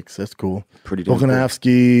 566. That's cool. Pretty damn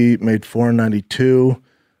Volkanovski made 492.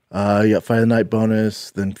 You got fight of the night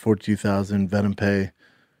bonus, then 42,000 Venom pay.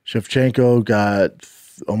 Shevchenko got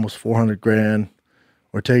almost 400 grand.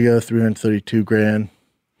 Ortega 332 grand.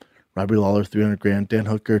 Robbie Lawler 300 grand. Dan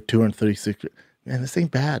Hooker 236. Man, this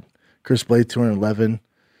ain't bad. Chris Blade 211.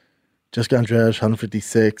 Jessica Andrade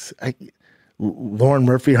 156. Lauren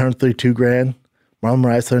Murphy 132 grand. Marlon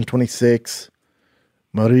Moraes 126.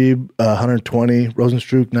 Marib 120.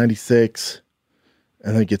 Rosenstruck 96.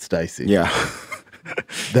 And then it gets dicey. Yeah.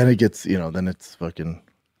 Then it gets, then it's fucking,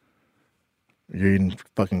 you're eating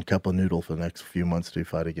fucking cup of noodle for the next few months till you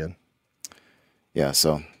fight again. Yeah,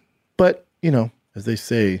 so. But, as they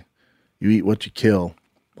say, you eat what you kill,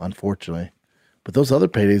 unfortunately. But those other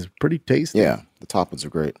paydays are pretty tasty. Yeah, the top ones are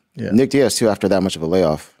great. Yeah. Nick Diaz, too, after that much of a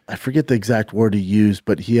layoff. I forget the exact word he used,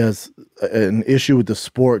 but he has an issue with the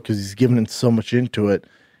sport because he's given so much into it.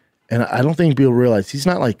 And I don't think people realize he's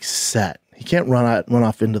not like set. He can't run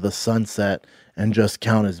off into the sunset and just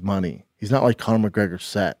count his money. He's not like Conor McGregor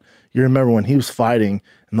set. You remember when he was fighting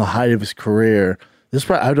in the height of his career,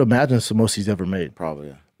 I would imagine it's the most he's ever made. Probably,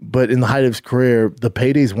 yeah. But in the height of his career, the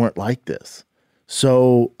paydays weren't like this.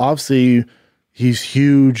 So obviously he's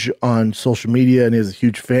huge on social media and he has a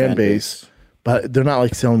huge fan base. But they're not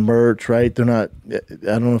like selling merch, right? They're not, I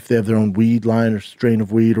don't know if they have their own weed line or strain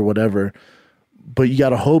of weed or whatever. But you got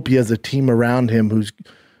to hope he has a team around him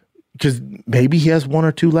because maybe he has one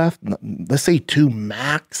or two left. Let's say two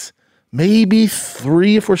max, maybe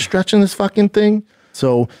three if we're stretching this fucking thing.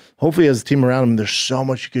 So hopefully he has a team around him. There's so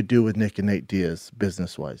much you could do with Nick and Nate Diaz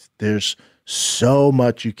business-wise. There's so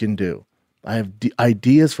much you can do. I have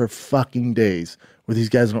ideas for fucking days where these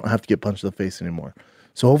guys don't have to get punched in the face anymore.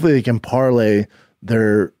 So hopefully they can parlay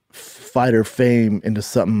their fighter fame into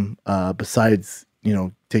something besides,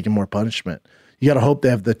 taking more punishment. You got to hope they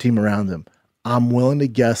have the team around them. I'm willing to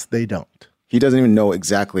guess they don't. He doesn't even know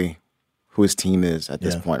exactly who his team is at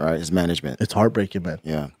this point, right? His management. It's heartbreaking, man.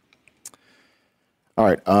 Yeah. All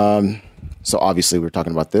right. So obviously we're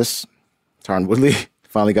talking about this. Tyron Woodley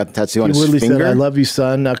finally got the tattoo on his Woodley finger. said, "I love you,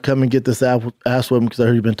 son. Now come and get this ass whipping because I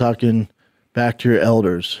heard you've been talking back to your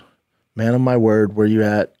elders. Man of my word, where you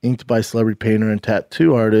at? Inked by celebrity painter and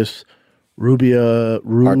tattoo artist Ruby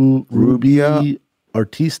Artista.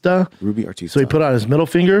 Ruby Artista. So he put on his middle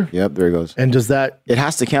finger. Yep, there he goes. And does that It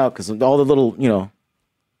has to count because all the little,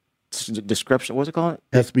 description. What's it called?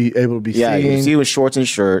 has to be able to be Yeah, seen you see with shorts and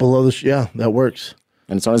shirt, below the yeah, that works.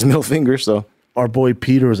 and it's on his middle finger. So Our boy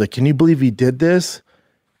Peter was like, "Can you believe he did this?"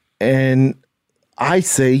 And I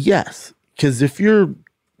say yes, because if you're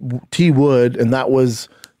T Wood and that was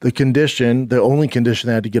the condition, the only condition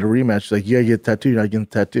they had to get a rematch, like you gotta get a tattoo, you're not getting a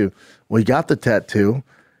tattoo. Well, he got the tattoo,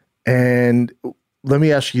 and let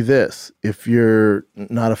me ask you this: if you're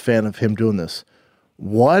not a fan of him doing this,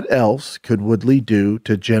 what else could Woodley do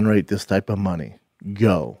to generate this type of money?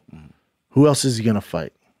 Go. Who else is he gonna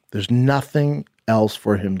fight? There's nothing else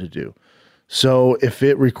for him to do. So if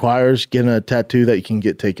it requires getting a tattoo that you can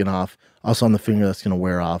get taken off, also on the finger that's going to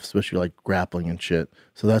wear off, especially like grappling and shit.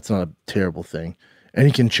 So that's not a terrible thing. And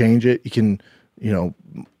you can change it. You can,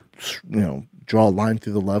 draw a line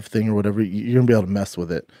through the love thing or whatever. You're going to be able to mess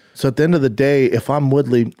with it. So at the end of the day, if I'm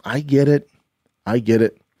Woodley, I get it. I'd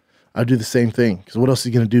do the same thing because what else is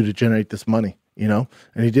he going to do to generate this money, And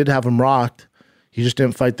he did have him rocked. He just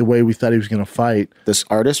didn't fight the way we thought he was going to fight. this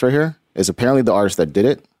artist right here is apparently the artist that did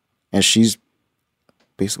it, and she's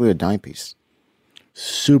basically a dime piece.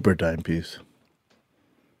 Super dime piece.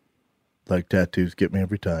 Like tattoos get me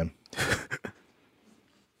every time.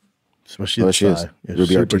 Especially the She is. thigh. Yeah, Ruby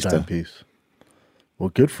super Artista. dime piece. Well,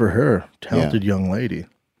 good for her. Talented young lady.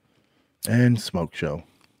 And smoke show.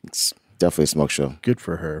 It's definitely a smoke show. Good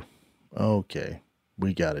for her. Okay.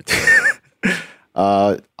 We got it.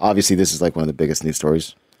 Obviously, this is like one of the biggest news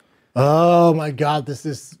stories. Oh my God. This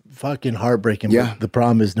is fucking heartbreaking. Yeah. But the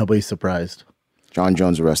problem is nobody's surprised. John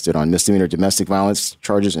Jones arrested on misdemeanor domestic violence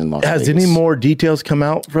charges in Las Vegas. Has any more details come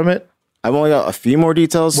out from it? I've only got a few more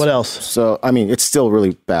details. What else? So, it's still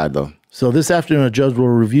really bad, though. So this afternoon, a judge will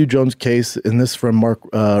review Jones' case, and this from Mark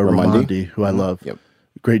Raimondi, who I love. Yep.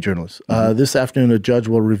 Great journalist. This afternoon, a judge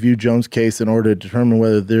will review Jones' case in order to determine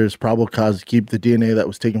whether there's probable cause to keep the DNA that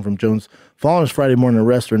was taken from Jones following his Friday morning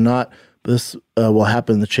arrest or not. This will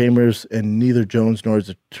happen in the chambers, and neither Jones nor his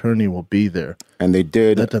attorney will be there. And they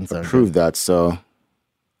did That doesn't sound approve that. So,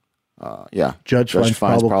 yeah. Judge finds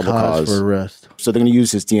probable cause for arrest. So they're going to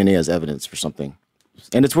use his DNA as evidence for something.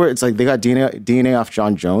 And it's where it's like they got DNA off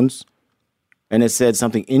John Jones, and it said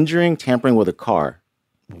something injuring, tampering with a car.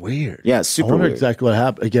 Weird. Yeah, super I wonder weird. exactly what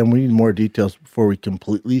happened. Again, we need more details before we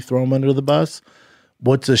completely throw him under the bus.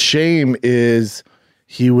 What's a shame is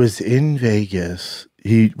he was in Vegas.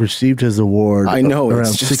 He received his award I know, around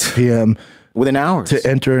it's just 6 p.m. within hours to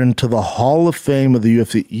enter into the Hall of Fame of the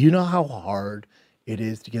UFC. You know how hard it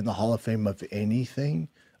is to get in the Hall of Fame of anything,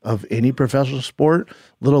 of any professional sport,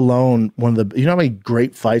 let alone one of the, you know how many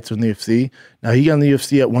great fights in the UFC? Now, he got in the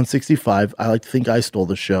UFC at 165. I like to think I stole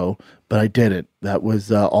the show, but I didn't. That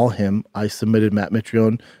was all him. I submitted Matt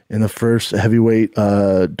Mitrione in the first heavyweight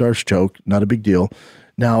Darce choke. Not a big deal.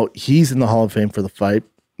 Now, he's in the Hall of Fame for the fight.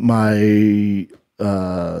 My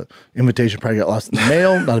invitation probably got lost in the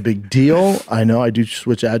mail. Not a big deal. I know I do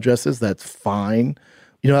switch addresses. That's fine.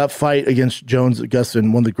 You know, that fight against Jones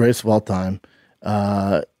Gustafsson, one of the greatest of all time.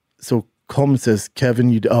 So Coleman says,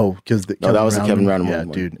 Kevin, because that was the Kevin Round yeah, one.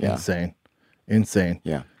 dude, Yeah. insane.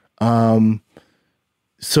 Yeah.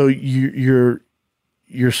 So you're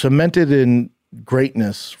cemented in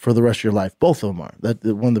greatness for the rest of your life. Both of them are. That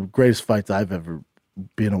one of the greatest fights I've ever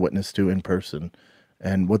been a witness to in person.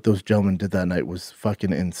 And what those gentlemen did that night was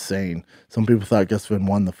fucking insane. Some people thought Gustafsson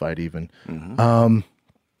won the fight even.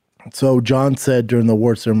 So John said during the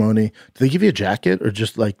award ceremony, do they give you a jacket or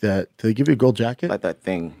just like that? Do they give you a gold jacket? Like that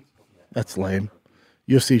thing. That's lame.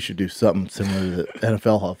 UFC should do something similar to the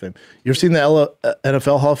NFL Hall of Fame. You ever seen the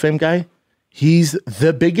NFL Hall of Fame guy? He's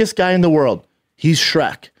the biggest guy in the world. He's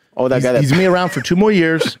Shrek. Oh, that guy. He's gonna be around for 2 more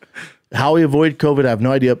years. How he avoided COVID, I have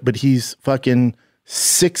no idea. But he's fucking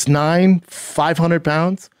 6'9", 500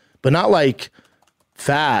 pounds, but not like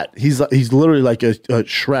fat. He's literally like a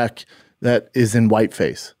Shrek that is in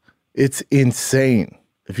whiteface. It's insane.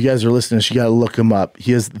 If you guys are listening, you got to look him up.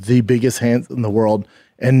 He has the biggest hands in the world.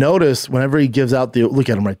 And notice whenever he gives out look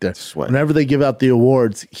at him right there. Sweat. Whenever they give out the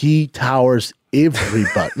awards, he towers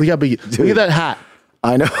everybody. Look how big. Look at that hat.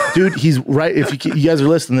 I know. Dude, he's right. If you guys are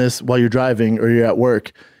listening to this while you're driving or you're at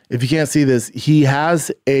work, if you can't see this, he has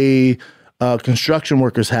a construction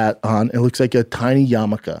worker's hat on. It looks like a tiny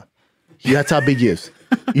yarmulke. That's how big he is.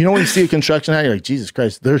 You know when you see a construction hat, you're like, Jesus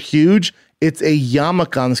Christ, they're huge. It's a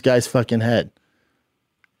yarmulke on this guy's fucking head.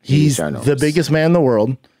 He's the biggest man in the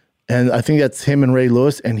world, and I think that's him and Ray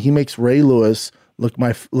Lewis, and he makes Ray Lewis look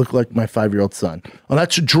like my 5-year-old son. Oh,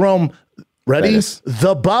 that's Jerome. Ready? Bettis.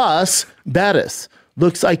 The boss, Bettis,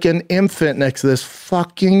 looks like an infant next to this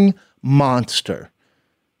fucking monster.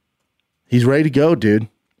 He's ready to go, dude.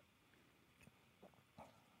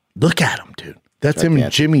 Look at him, dude. That's him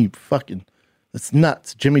and Jimmy fucking. That's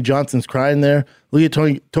nuts. Jimmy Johnson's crying there. Look at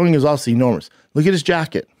Tony. Tony is also enormous. Look at his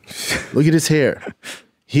jacket. Look at his hair.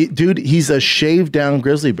 He's a shaved down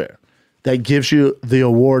grizzly bear that gives you the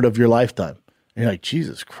award of your lifetime. And you're like,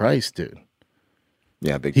 Jesus Christ, dude.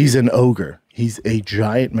 Yeah, big. He's an ogre. He's a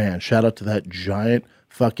giant man. Shout out to that giant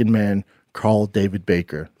fucking man, Carl David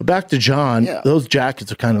Baker. But back to John. Yeah. Those jackets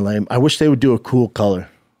are kind of lame. I wish they would do a cool color.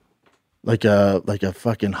 Like a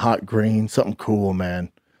fucking hot green, something cool, man.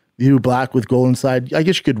 You do black with gold inside. I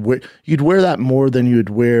guess you'd wear that more than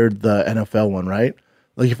you'd wear the NFL one, right?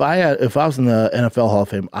 Like if I was in the NFL Hall of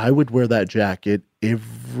Fame, I would wear that jacket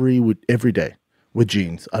every day with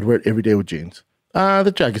jeans. I'd wear it every day with jeans.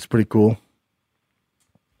 The jacket's pretty cool.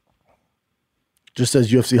 Just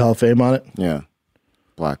says UFC Hall of Fame on it. Yeah,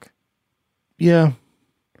 black. Yeah.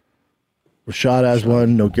 Rashad has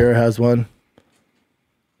one. Nogueira has one.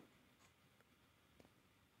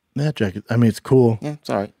 That jacket, I mean, it's cool. Yeah, it's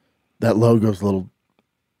all right. That logo's a little,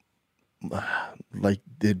 like,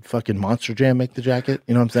 did fucking Monster Jam make the jacket?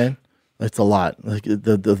 You know what I'm saying? It's a lot. Like,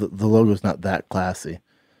 the logo's not that classy.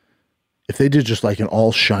 If they did just like an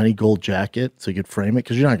all shiny gold jacket so you could frame it,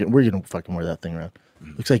 because we're gonna fucking wear that thing around.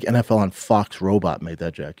 Looks like NFL on Fox Robot made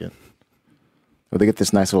that jacket. Well, they get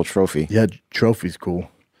this nice little trophy. Yeah, trophy's cool.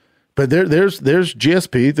 But there's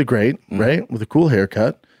GSP, the great, right? With a cool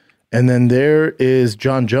haircut. And then there is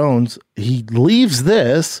John Jones. He leaves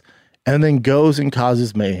this and then goes and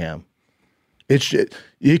causes mayhem.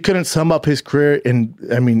 You couldn't sum up his career. And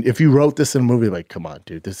I mean, if you wrote this in a movie, like, come on,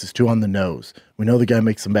 dude, this is too on the nose. We know the guy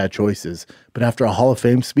makes some bad choices. But after a Hall of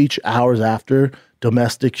Fame speech, hours after,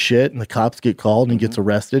 domestic shit, and the cops get called and he gets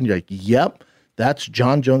arrested, and you're like, yep, that's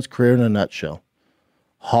John Jones' career in a nutshell.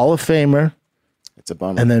 Hall of Famer. It's a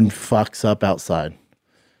bummer. And then fucks up outside.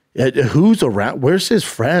 Who's around? Where's his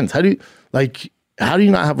friends? How do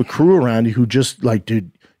you not have a crew around you who just like,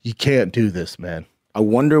 dude, you can't do this, man. I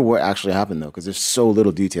wonder what actually happened, though, because there's so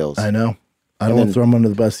little details. I know. I don't want to throw him under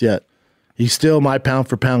the bus yet. He's still my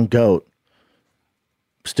pound-for-pound GOAT.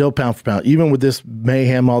 Still pound for pound. Even with this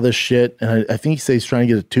mayhem, all this shit, and I think he says he's trying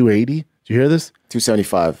to get a 280. Do you hear this?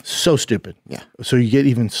 275. So stupid. Yeah. So you get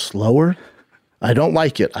even slower? I don't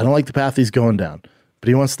like it. I don't like the path he's going down. But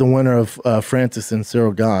he wants the winner of Francis and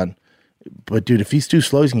Cyril Gane. But, dude, if he's too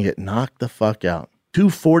slow, he's going to get knocked the fuck out.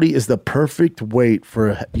 240 is the perfect weight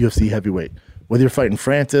for a UFC heavyweight. Whether you're fighting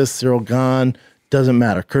Francis, Cyril Gane, doesn't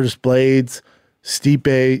matter. Curtis Blades,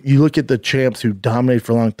 Stipe. You look at the champs who dominated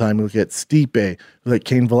for a long time. You look at Stipe. You look at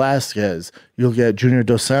Cain Velasquez. You look at Junior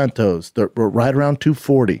Dos Santos. They're right around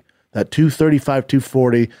 240. That 235,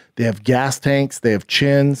 240. They have gas tanks. They have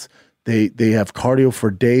chins. They have cardio for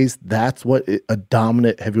days. That's what a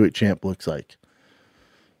dominant heavyweight champ looks like.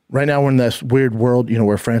 Right now we're in this weird world,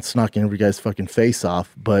 where France is knocking every guy's fucking face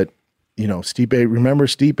off. But, Stipe, remember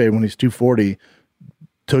Stipe when he's 240,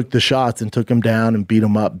 took the shots and took him down and beat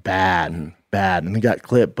him up bad, and he got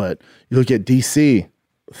clipped. But you look at DC,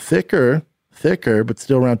 thicker, but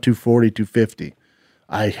still around 240, 250.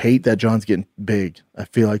 I hate that John's getting big. I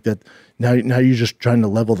feel like that now you're just trying to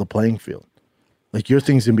level the playing field. Like your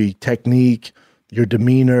thing's gonna be technique, your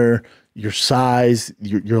demeanor, your size,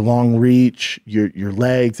 your long reach, your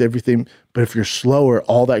legs, everything. But if you're slower,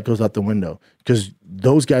 all that goes out the window because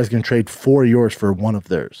those guys can trade 4 of yours for one of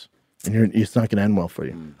theirs, and it's not gonna end well for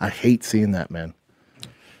you. I hate seeing that, man.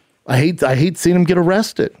 I hate seeing him get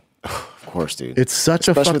arrested. Of course, dude. It's such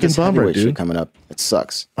Especially a fucking with this bummer, heavyweight dude. shit coming up. It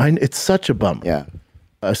sucks. It's such a bummer. Yeah.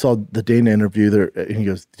 I saw the Dana interview there, and he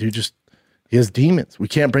goes, dude, he has demons. We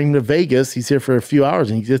can't bring him to Vegas. He's here for a few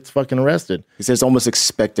hours, and he gets fucking arrested. He says it's almost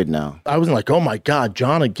expected now. I was like, oh my God,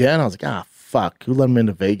 John again? I was like, fuck, who let him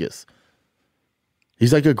into Vegas?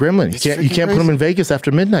 He's like a gremlin. You can't put him in Vegas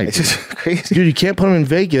after midnight. It's just crazy. Dude, you can't put him in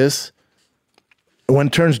Vegas when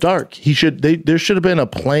it turns dark. There should have been a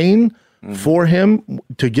plane for him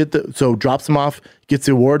to get so drops him off, gets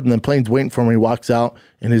the award, and then plane's waiting for him. He walks out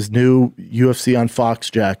in his new UFC on Fox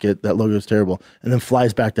jacket. That logo is terrible. And then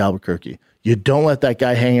flies back to Albuquerque. You don't let that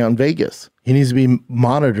guy hang out in Vegas. He needs to be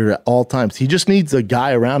monitored at all times. He just needs a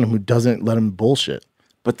guy around him who doesn't let him bullshit.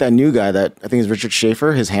 But that new guy that I think is Richard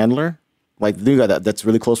Schaefer, his handler, like the new guy that's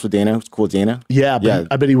really close with Dana, who's cool with Dana. Yeah, but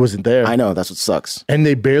I bet he wasn't there. I know, that's what sucks. And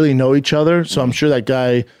they barely know each other, so I'm sure that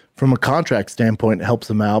guy, from a contract standpoint, helps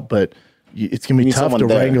him out, but it's going to be tough to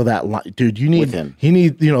wrangle that line. Dude, he needs,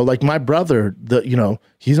 like my brother,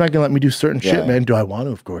 he's not going to let me do certain shit, man. Do I want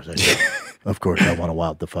to? Of course I do. Of course I want to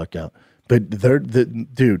wild the fuck out. But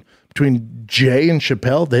dude, between Jay and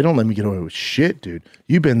Chappelle, they don't let me get away with shit, dude.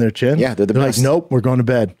 You've been there, Chen. Yeah, they're best. Like, nope, we're going to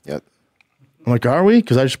bed. Yep. I'm like, are we?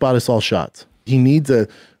 Because I just bought us all shots. He needs a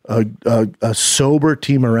sober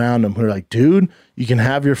team around him who are like, dude, you can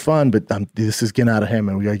have your fun, but this is getting out of hand,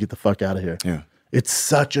 man. We got to get the fuck out of here. Yeah. It's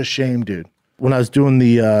such a shame, dude. When I was doing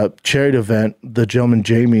the charity event, the gentleman,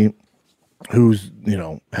 Jamie, who's,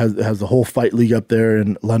 has the whole fight league up there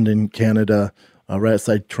in London, Canada, right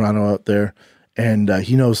outside Toronto out there, and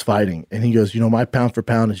he knows fighting. And he goes, my pound for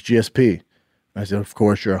pound is GSP. And I said, of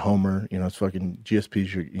course, you're a homer. It's fucking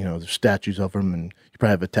GSP's, there's statues of him, and you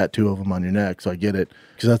probably have a tattoo of him on your neck. So I get it,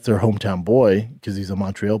 because that's their hometown boy, because he's a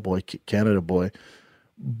Montreal boy, Canada boy.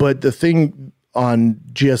 But the thing on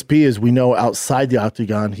GSP is we know outside the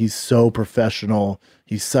octagon, he's so professional.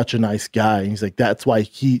 He's such a nice guy. And he's like, that's why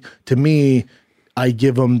to me, I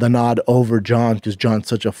give him the nod over John, because John's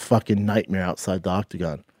such a fucking nightmare outside the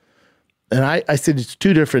octagon. And I said it's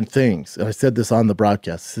two different things. And I said this on the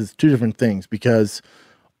broadcast. It's two different things, because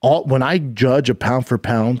when I judge a pound for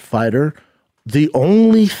pound fighter, the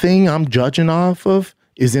only thing I'm judging off of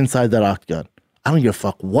is inside that octagon. I don't give a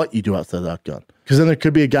fuck what you do outside the octagon. Because then there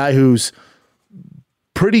could be a guy who's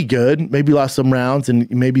pretty good, maybe lost some rounds, and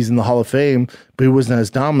maybe he's in the Hall of Fame, but he wasn't as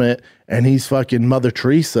dominant, and he's fucking Mother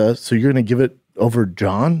Teresa, so you're going to give it over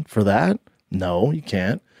John for that? No, you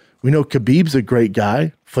can't. We know Khabib's a great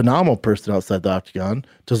guy, phenomenal person outside the octagon,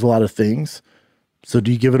 does a lot of things. So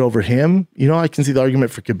do you give it over him? I can see the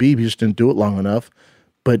argument for Khabib. He just didn't do it long enough.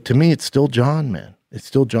 But to me, it's still John, man. It's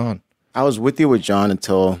still John. I was with you with John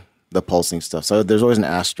until the pulsing stuff. So there's always an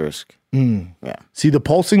asterisk. Yeah. See, the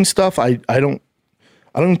pulsing stuff, I don't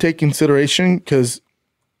take consideration, because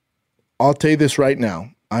I'll tell you this right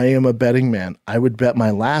now. I am a betting man. I would bet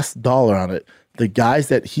my last dollar on it. The guys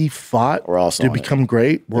that he fought to become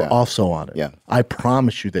great were also on it. Yeah. I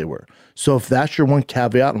promise you they were. So if that's your one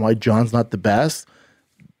caveat on why John's not the best,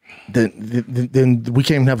 then we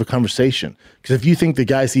can't even have a conversation. Because if you think the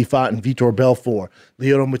guys he fought in Vitor Belfort,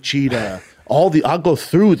 Lyoto Machida, I'll go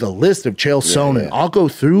through the list of Chael Sonnen. I'll go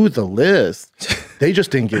through the list. They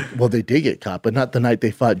just didn't get, well, they did get caught, but not the night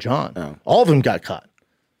they fought John. Oh. All of them got caught.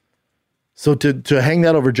 So to hang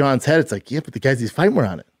that over John's head, it's like, yeah, but the guys he's fighting were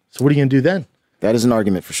on it. So what are you going to do then? That is an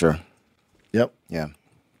argument for sure. Yep. Yeah.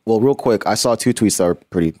 Well, real quick, I saw 2 tweets that were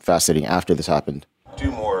pretty fascinating after this happened.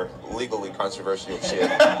 Do more legally controversial shit.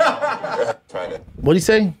 What do you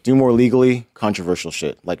say? Do more legally controversial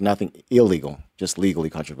shit. Like nothing illegal, just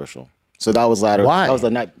legally controversial. So that was later. Why? That was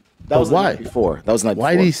the night. That was why? the night before. That was the night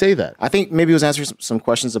Why before. did he say that? I think maybe he was answering some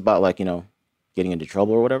questions about like, getting into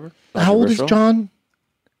trouble or whatever. How old is John?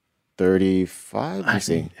 35? Let me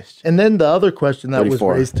see. And then the other question that 34.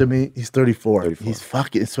 was raised to me, he's 34. 34. He's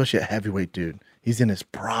fucking, especially a heavyweight dude. He's in his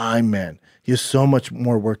prime, man. He has so much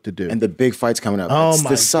more work to do. And the big fight's coming up. oh This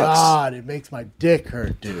my sucks. God, it makes my dick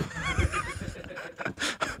hurt, dude.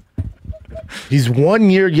 He's 1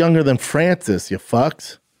 year younger than Francis, you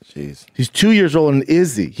fucks. Jeez. He's 2 years older than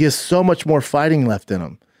Izzy. He has so much more fighting left in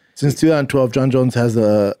him. Since 2012, John Jones has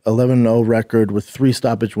a 11-0 record with 3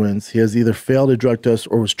 stoppage wins. He has either failed a drug test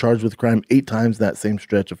or was charged with crime 8 times in that same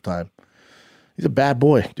stretch of time. He's a bad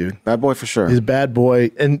boy, dude. Bad boy for sure. He's a bad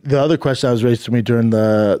boy. And the other question that was raised to me during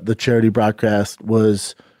the charity broadcast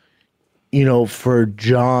was, for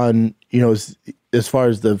John, as far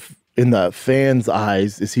as in the fans'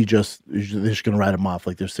 eyes, is he they're just going to write him off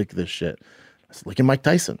like they're sick of this shit? I said, look at Mike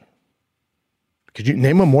Tyson. Could you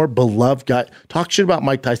name a more beloved guy? Talk shit about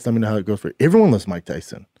Mike Tyson. Let me know how it goes for you. Everyone loves Mike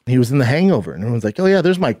Tyson. He was in The Hangover, and everyone's like, oh, yeah,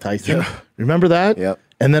 there's Mike Tyson. Yeah. Remember that? Yep.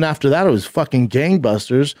 And then after that, it was fucking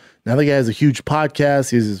gangbusters. Now the guy has a huge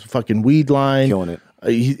podcast. He has his fucking weed line. Killing it.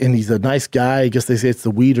 And he's a nice guy. I guess they say it's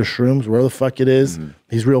the weed or shrooms, where the fuck it is. Mm-hmm.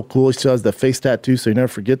 He's real cool. He still has the face tattoo, so you never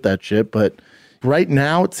forget that shit. But right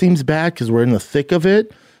now, it seems bad because we're in the thick of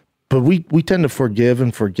it. But we tend to forgive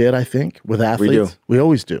and forget, I think, with athletes. We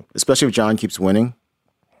always do. Especially if John keeps winning.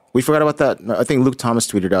 We forgot about that. I think Luke Thomas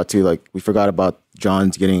tweeted out too, like, we forgot about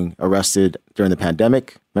John's getting arrested during the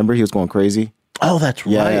pandemic. Remember, he was going crazy. Oh, that's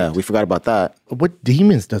right. Yeah, we forgot about that. What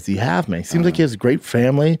demons does he have, man? He seems like he has a great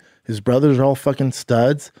family. His brothers are all fucking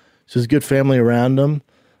studs. So there's a good family around him.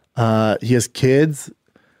 He has kids.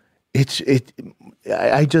 I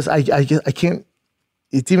can't,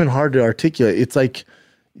 it's even hard to articulate. It's like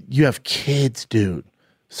you have kids, dude.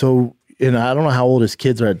 So, and I don't know how old his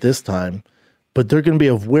kids are at this time, but they're going to be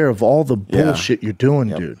aware of all the bullshit you're doing,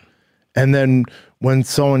 dude. And then when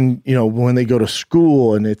someone, when they go to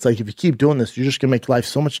school, and it's like, if you keep doing this, you're just going to make life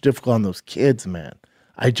so much difficult on those kids, man.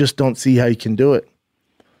 I just don't see how you can do it.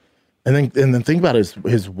 And then think about it,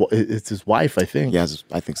 it's his wife, I think. Yeah,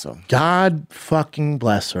 I think so. God fucking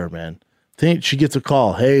bless her, man. Think she gets a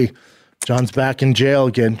call. Hey, John's back in jail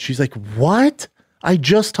again. She's like, what? I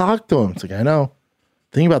just talked to him. It's like, I know.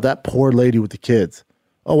 Think about that poor lady with the kids.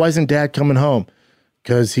 Oh, why isn't dad coming home?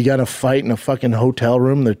 Because he got a fight in a fucking hotel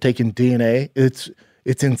room. They're taking DNA. It's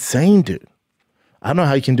insane, dude. I don't know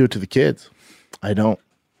how you can do it to the kids. I don't.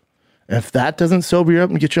 And if that doesn't sober you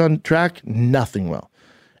up and get you on track, nothing will.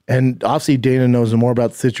 And obviously Dana knows more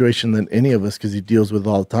about the situation than any of us because he deals with it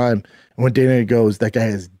all the time. And when Dana goes, that guy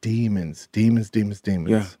has demons.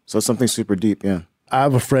 Yeah, so it's something super deep, yeah. I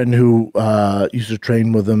have a friend who used to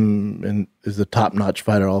train with him and is a top-notch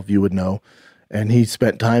fighter, all of you would know. And he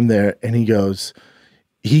spent time there, and he goes,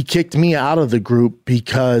 he kicked me out of the group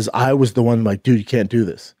because I was the one like, dude, you can't do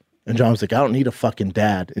this. And John was like, I don't need a fucking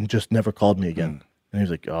dad, and just never called me again. And he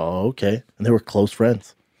was like, oh, okay. And they were close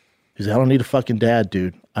friends. He's like, I don't need a fucking dad,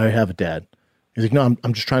 dude. I have a dad. He's like, no,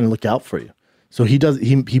 I'm just trying to look out for you. So he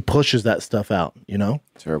pushes that stuff out,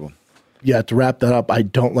 Terrible. Yeah, to wrap that up, I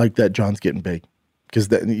don't like that John's getting big because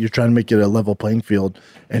you're trying to make it a level playing field,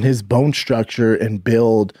 and his bone structure and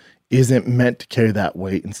build isn't meant to carry that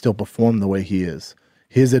weight and still perform the way he is.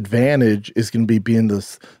 His advantage is going to be being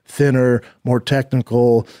this thinner, more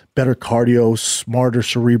technical, better cardio, smarter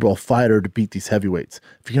cerebral fighter to beat these heavyweights.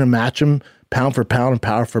 If you're going to match him pound for pound and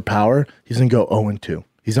power for power, he's going to go 0-2.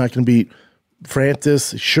 He's not going to beat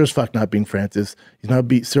Francis. Sure as fuck not beating Francis. He's not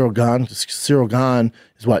beat Cyril Gane. Cyril Gane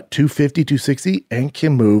is what, 250, 260? And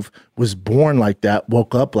Kim Move was born like that,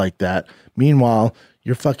 woke up like that. Meanwhile,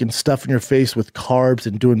 you're fucking stuffing your face with carbs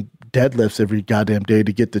and doing deadlifts every goddamn day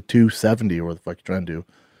to get to 270 or what the fuck you're trying to do.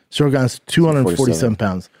 Cyril Gane's 247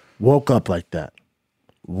 pounds. Woke up like that.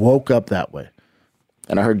 Woke up that way.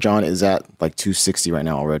 And I heard John is at like 260 right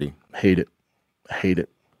now already. Hate it.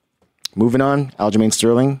 Moving on, Aljamain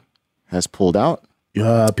Sterling has pulled out.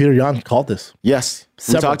 Peter Yan called this. Yes,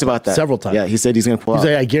 we talked about that several times. Yeah, he said he's going to pull out.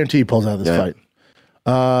 Like, I guarantee he pulls out of this fight.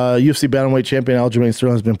 UFC bantamweight champion Aljamain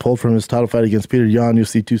Sterling has been pulled from his title fight against Peter Yan,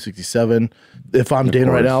 UFC 267. If I'm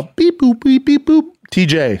Dana right now, beep boop, beep beep boop.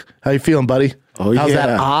 TJ, how you feeling, buddy? Oh, how's that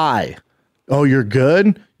eye? Oh, you're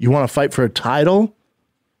good. You want to fight for a title?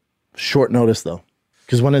 Short notice, though.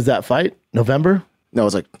 Because when is that fight? November? No,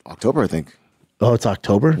 it's like October, I think. Oh, it's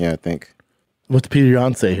October? Yeah, I think. What's Peter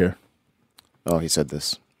Yan say here? Oh, he said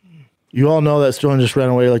this. You all know that Sterling just ran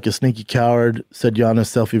away like a sneaky coward, said Giannis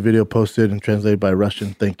selfie video posted and translated by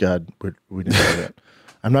Russian. Thank God we didn't do that.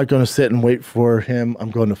 I'm not going to sit and wait for him. I'm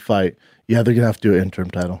going to fight. Yeah, they're going to have to do an interim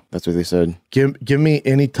title. That's what they said. Give me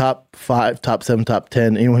any top 5, top 7, top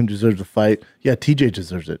 10, anyone who deserves a fight. Yeah, TJ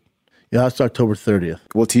deserves it. Yeah, that's October 30th.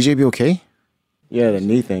 Will TJ be okay? Yeah, the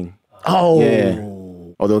knee thing. Oh. Yeah.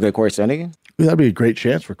 Oh, they'll get Corey Sandhagen? That'd be a great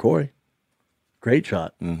chance for Corey. Great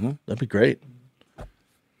shot. Mm-hmm. That'd be great.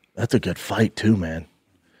 That's a good fight, too, man.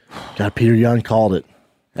 God, Peter Yan called it.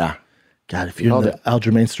 Yeah. God, if you're in the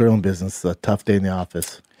Aljamain Sterling business, it's a tough day in the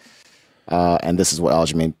office. And this is what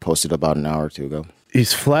Aljamain posted about an hour or two ago.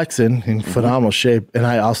 He's flexing in phenomenal shape, and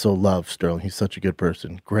I also love Sterling. He's such a good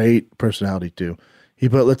person. Great personality, too. He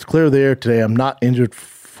put, let's clear the air today. I'm not injured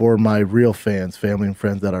for my real fans, family, and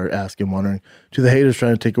friends that are asking, wondering. To the haters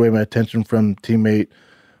trying to take away my attention from teammate.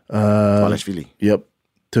 Palashvili. Yep.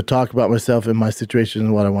 To talk about myself and my situation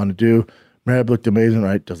and what I want to do. Merab looked amazing,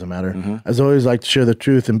 right? Doesn't matter. As always, I like to share the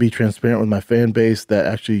truth and be transparent with my fan base that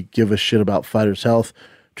actually give a shit about fighters' health.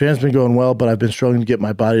 Training's been going well, but I've been struggling to get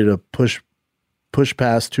my body to push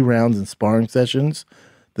past 2 rounds in sparring sessions.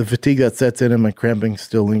 The fatigue that sets in and my cramping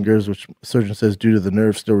still lingers, which surgeon says due to the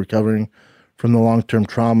nerves still recovering from the long-term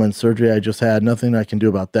trauma and surgery I just had. Nothing I can do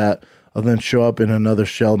about that other than show up in another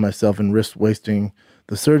shell of myself and risk wasting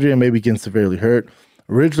the surgery and maybe getting severely hurt.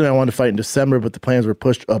 Originally, I wanted to fight in December, but the plans were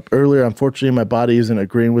pushed up earlier. Unfortunately, my body isn't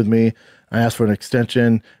agreeing with me. I asked for an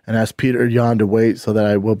extension and asked Peter Yan to wait so that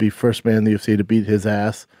I will be first man in the UFC to beat his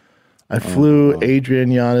ass. I flew Adrian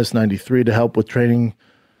Giannis 93 to help with training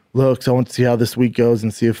looks. I want to see how this week goes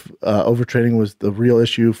and see if overtraining was the real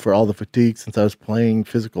issue for all the fatigue since I was playing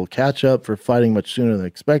physical catch-up for fighting much sooner than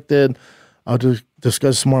expected. I'll just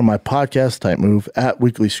discuss some more on my podcast type move at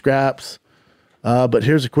Weekly Scraps. But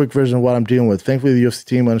here's a quick version of what I'm dealing with. Thankfully, the UFC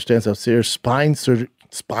team understands how serious spine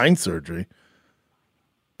surgery.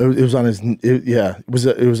 It was on his. It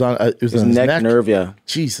was on his neck nerve. Yeah.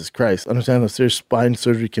 Jesus Christ! Understand how serious spine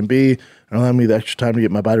surgery can be, and allow me the extra time to get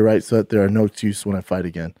my body right, so that there are no excuses when I fight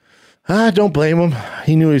again. Don't blame him.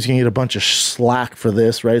 He knew he was going to get a bunch of slack for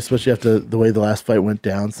this, right? Especially after the way the last fight went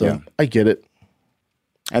down. So yeah. I get it.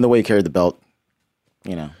 And the way he carried the belt, that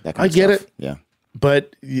kind of stuff. I get it. Yeah.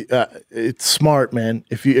 But it's smart, man.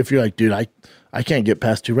 If you're like, dude, I can't get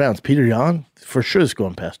past 2 rounds. Peter Yan for sure is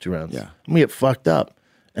going past 2 rounds. Yeah. I'm gonna get fucked up,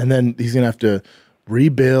 and then he's gonna have to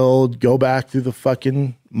rebuild, go back through the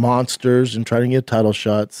fucking monsters, and try to get a title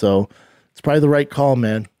shot. So it's probably the right call,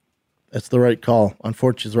 man. That's the right call.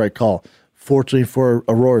 Unfortunately, it's the right call. Fortunately for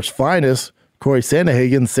Aurora's finest, Corey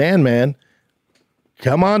Sandhagen, Sandman,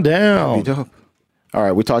 come on down. That'd be dope. All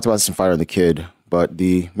right, we talked about this in Fighter and the Kid. But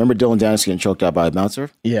remember Dylan Dennis getting choked out by a bouncer?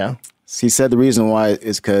 Yeah. He said the reason why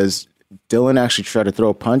is because Dylan actually tried to throw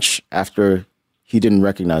a punch after he didn't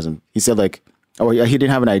recognize him. He said he didn't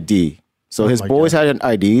have an ID. So his boys had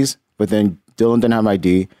IDs, but then Dylan didn't have an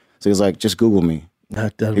ID. So he was like, just Google me.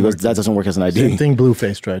 That doesn't work as an ID. Same thing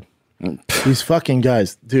Blueface tried. These fucking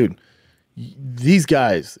guys, dude. These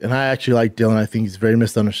guys, and I actually like Dylan. I think he's very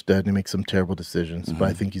misunderstood and he makes some terrible decisions, but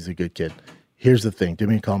I think he's a good kid. Here's the thing.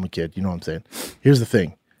 Didn't mean to call him a kid. You know what I'm saying? Here's the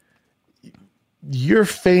thing. You're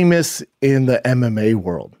famous in the MMA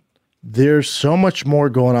world. There's so much more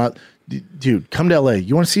going on. Dude, come to LA.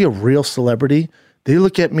 You want to see a real celebrity? They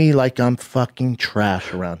look at me like I'm fucking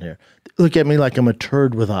trash around here. They look at me like I'm a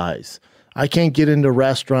turd with eyes. I can't get into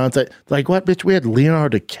restaurants. Like, what, bitch? We had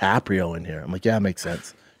Leonardo DiCaprio in here. I'm like, yeah, that makes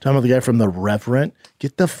sense. Talking about the guy from The Reverend.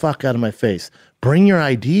 Get the fuck out of my face. Bring your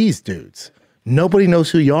IDs, dudes. Nobody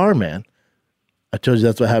knows who you are, man. I told you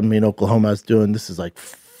that's what happened to me in Oklahoma. I was doing, this is like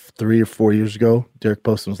 3 or 4 years ago. Derek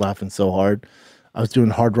Poston was laughing so hard. I was doing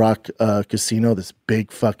Hard Rock Casino, this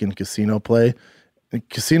big fucking casino play. And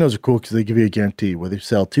casinos are cool because they give you a guarantee. Whether you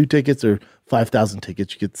sell 2 tickets or 5,000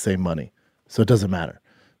 tickets, you get the same money. So it doesn't matter.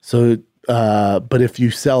 So, but if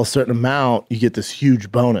you sell a certain amount, you get this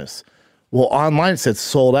huge bonus. Well, online it said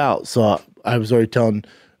sold out. So I was already telling,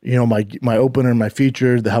 my opener, my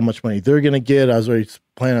feature, how much money they're going to get. I was already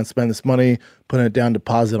planning on spending this money, putting it down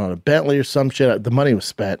deposit on a Bentley or some shit. The money was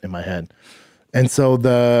spent in my head. And so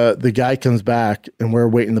the guy comes back and we're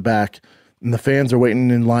waiting in the back and the fans are waiting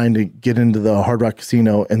in line to get into the Hard Rock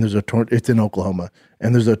Casino. And there's it's in Oklahoma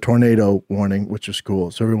and there's a tornado warning, which is cool.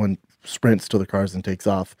 So everyone sprints to the cars and takes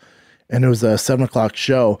off. And it was a 7:00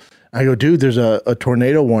 show. I go, dude, there's a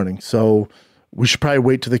tornado warning. So we should probably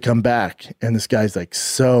wait till they come back. And this guy's like,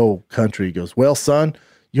 so country. He goes, well, son,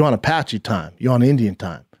 you on Apache time. You on Indian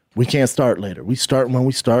time. We can't start later. We start when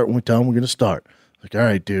we start, when we tell them we're going to start. Like, all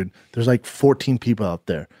right, dude, there's like 14 people out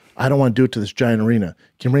there. I don't want to do it to this giant arena.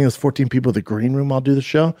 Can you bring those 14 people to the green room? I'll do the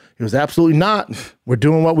show. He goes, absolutely not. We're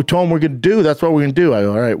doing what we told him we're going to do. That's what we're going to do. I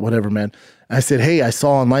go, all right, whatever, man. I said, hey, I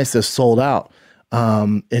saw online says sold out.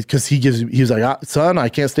 Because he was like, son, I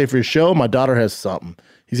can't stay for your show. My daughter has something.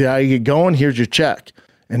 He said, how you get going? Here's your check.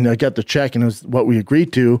 And I got the check, and it was what we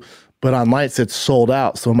agreed to. But online it said sold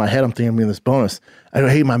out. So in my head, I'm thinking I'm getting this bonus. I go,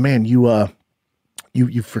 hey, my man,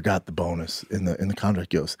 you forgot the bonus in the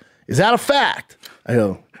contract. He goes, is that a fact? I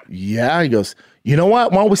go, yeah. He goes, you know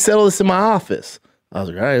what? Why don't we settle this in my office? I was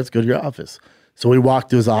like, all right, let's go to your office. So we walked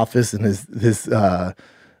to his office, and his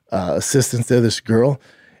assistant's there, this girl,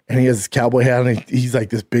 and he has his cowboy hat, and he's like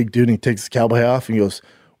this big dude, and he takes his cowboy hat off, and he goes,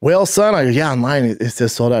 well, son, I go, yeah, online it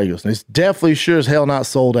says sold out. He goes, it's definitely sure as hell not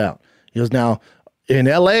sold out. He goes, now, in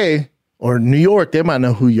L.A. or New York, they might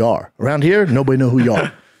know who you are. Around here, nobody know who you are.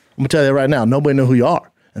 I'm going to tell you that right now. Nobody know who you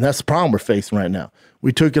are. And that's the problem we're facing right now.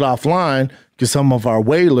 We took it offline because some of our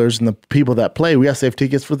whalers and the people that play, we got to save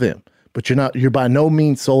tickets for them. But you're by no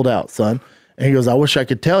means sold out, son. And he goes, I wish I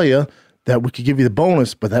could tell you that we could give you the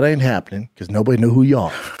bonus, but that ain't happening because nobody knew who you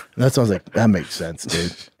are. And that sounds like, that makes sense,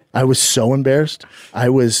 dude. I was so embarrassed.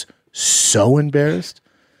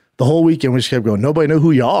 The whole weekend we just kept going, nobody knew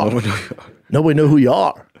who you are. Nobody knew who you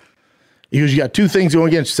are. He goes, you got two things going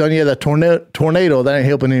against you, son. You had that tornado, that ain't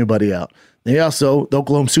helping anybody out. Then also, the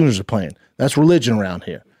Oklahoma Sooners are playing. That's religion around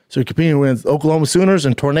here. So you're competing with Oklahoma Sooners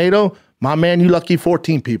and tornado. My man, you lucky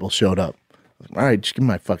 14 people showed up. All right, just give me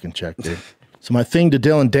my fucking check, dude. So my thing to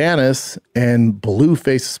Dylan Dennis and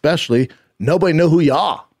Blueface especially, nobody know who you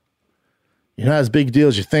are. You're not as big a deal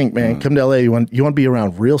as you think, man. Come to LA. You want to be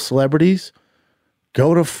around real celebrities?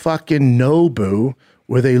 Go to fucking Nobu,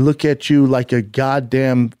 where they look at you like a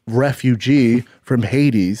goddamn refugee from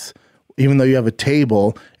Hades, even though you have a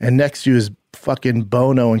table, and next to you is fucking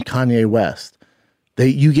Bono and Kanye West.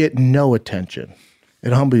 You get no attention.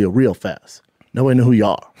 It'll humble you real fast. Nobody know who you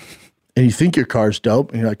are. And you think your car's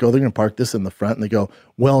dope, and you're like, oh, they're going to park this in the front. And they go,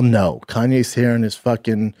 well, no. Kanye's here in his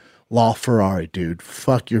fucking LaFerrari, dude.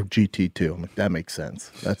 Fuck your GT2. I'm like, that makes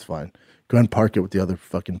sense. That's fine. Go ahead and park it with the other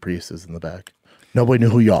fucking Priuses in the back. Nobody knew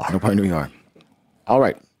who you are. Nobody knew who you are. All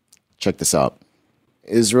right. Check this out.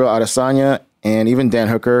 Israel Adesanya and even Dan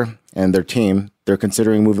Hooker and their team, they're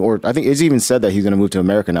considering moving, or I think Izzy even said that he's going to move to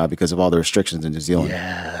America now because of all the restrictions in New Zealand.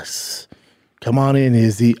 Yes. Come on in,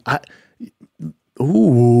 Izzy.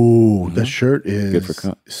 The shirt is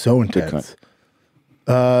so intense.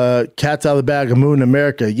 Cat's out of the bag. I'm moving to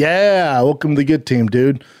America. Yeah, welcome to the good team,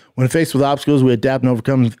 dude. When faced with obstacles, we adapt and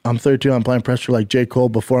overcome. I'm 32. I'm applying pressure like J. Cole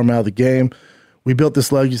before I'm out of the game. We built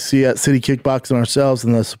this legacy at City Kickboxing ourselves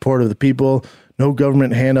and the support of the people. No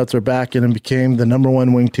government handouts are backing, and became the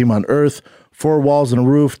 #1 wing team on earth. 4 walls and a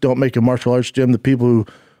roof don't make a martial arts gym. The people who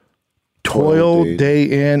toil day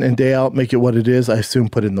in and day out make it what it is. I assume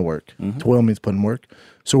put in the work. Toil means put in work.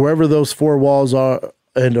 So wherever those 4 walls are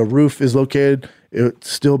and a roof is located, it would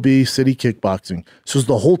still be City Kickboxing. So is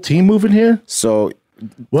the whole team moving here? So,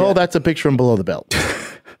 that's a picture from below the belt.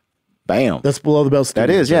 Bam. That's below the belt. That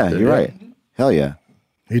is, yeah, you're right. Hell yeah.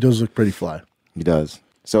 He does look pretty fly. He does.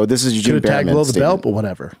 So this is Eugene Could have tagged Behrman's below the statement. belt, but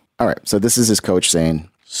whatever. All right. So this is his coach saying,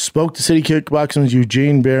 spoke to City Kickboxing's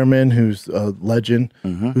Eugene Behrman, who's a legend,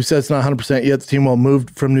 who said it's not 100% yet. The team will move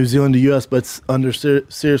from New Zealand to U.S., but it's under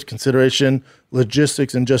serious consideration,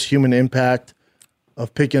 logistics, and just human impact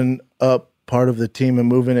of picking up part of the team and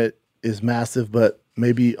moving it is massive, but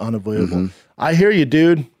maybe unavoidable. I hear you,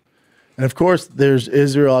 dude. And of course, there's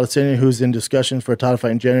Israel Adesanya, who's in discussions for a title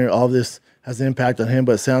fight in January. All of this has an impact on him,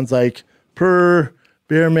 but it sounds like per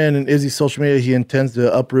Behrman and Izzy's social media, he intends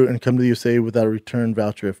to uproot and come to the USA without a return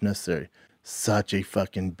voucher if necessary. Such a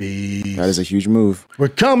fucking beast. that is a huge move. We're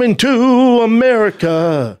coming to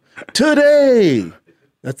America today.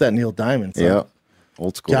 That's that Neil Diamond song. Yeah.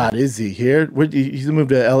 Old school. God, Izzy here. He's moved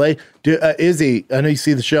to L.A. Dude, Izzy, I know you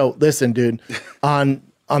see the show. Listen, dude, on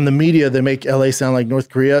the media, they make L.A. sound like North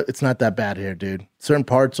Korea. It's not that bad here, dude. Certain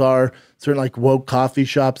parts are, certain like woke coffee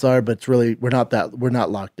shops are, but it's really, we're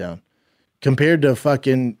not locked down. Compared to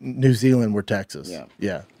fucking New Zealand, we're Texas.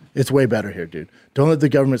 Yeah. It's way better here, dude. Don't let the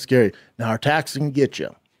government scare you. Now, our taxes can get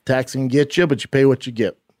you. Tax can get you, but you pay what you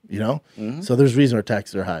get, you know? So there's a reason our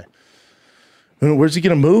taxes are high. Where's he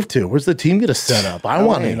going to move to? Where's the team going to set up? I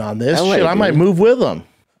want in on this. LA, shit. I might move with him.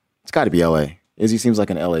 It's got to be L.A. Izzy seems like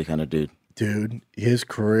an L.A. kind of dude. Dude, his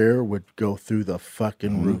career would go through the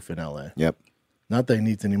fucking roof in L.A. Yep. Not that he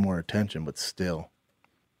needs any more attention, but still.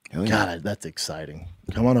 Hell yeah. God, that's exciting.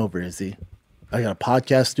 Come on over, Izzy. I got a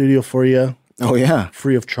podcast studio for you. Oh, yeah.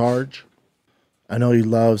 Free of charge. I know he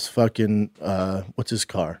loves fucking, what's his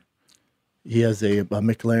car? He has a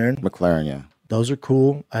McLaren. McLaren, yeah. Those are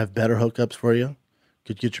cool. I have better hookups for you.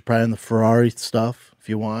 Could get you probably in the Ferrari stuff if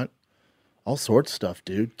you want. All sorts of stuff,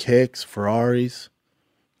 dude. Kicks, Ferraris,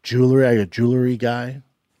 jewelry. I got a jewelry guy.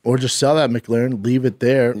 Or just sell that McLaren, leave it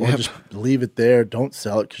there. Or just leave it there. Don't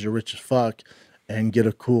sell it because you're rich as fuck and get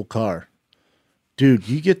a cool car. Dude,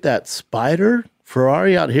 you get that Spider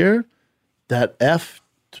Ferrari out here, that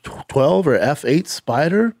F12 or F8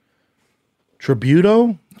 Spider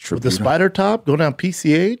Tributo with the Spider top, go down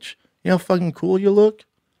PCH. You know how fucking cool you look?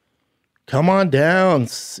 Come on down,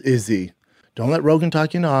 Izzy. Don't let Rogan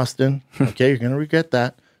talk you into Austin. Okay, you're going to regret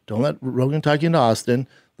that. Don't let Rogan talk you into Austin.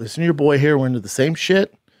 Listen to your boy here. We're into the same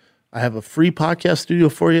shit. I have a free podcast studio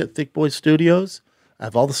for you at Thick Boy Studios. I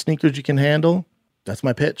have all the sneakers you can handle. That's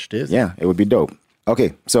my pitch, dude. Yeah, it would be dope.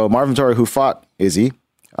 Okay, so Marvin Vettori, who fought Izzy,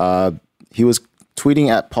 he was tweeting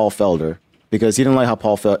at Paul Felder because he didn't like how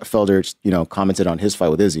Paul Felder, commented on his fight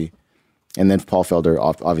with Izzy. And then Paul Felder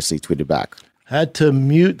obviously tweeted back. Had to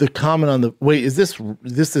mute the comment on the... Wait, is this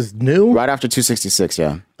is new? Right after 266,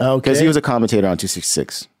 yeah. Okay. Because he was a commentator on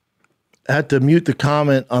 266. Had to mute the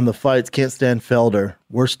comment on the fights. Can't stand Felder.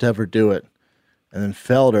 Worst to ever do it. And then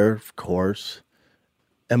Felder, of course.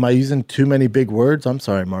 Am I using too many big words? I'm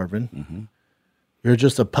sorry, Marvin. Mm-hmm. You're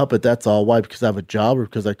just a puppet, that's all. Why? Because I have a job or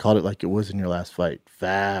because I called it like it was in your last fight?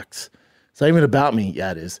 Facts. It's not even about me.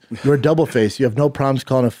 Yeah, it is. You're a double face. You have no problems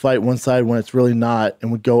calling a fight one side when it's really not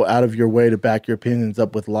and would go out of your way to back your opinions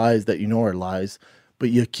up with lies that you know are lies.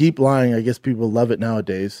 But you keep lying. I guess people love it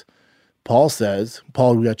nowadays. Paul,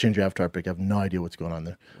 we got to change your avatar pic. I have no idea what's going on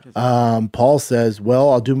there. Paul says, well,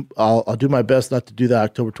 I'll do my best not to do that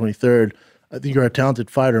October 23rd. I think you're a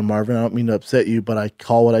talented fighter, Marvin. I don't mean to upset you, but I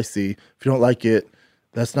call what I see. If you don't like it,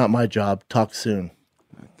 that's not my job. Talk soon.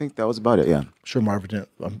 I think that was about it, yeah. Sure, Marvin didn't,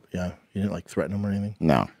 you didn't like threaten him or anything?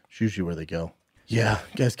 No. It's usually where they go. Yeah,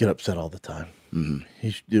 guys get upset all the time.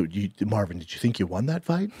 Mm-hmm. Marvin, did you think you won that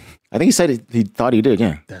fight? I think he said he thought he did,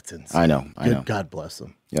 yeah. That's insane. I know. God bless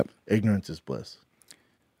him. Yep. Ignorance is bliss.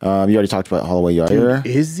 You already talked about Holloway Yair. Dude,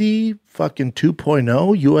 is he fucking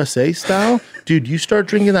 2.0 USA style? Dude, you start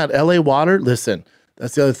drinking that LA water. Listen,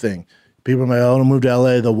 that's the other thing. People are like, oh, to move to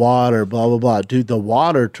LA, the water, blah, blah, blah. Dude, the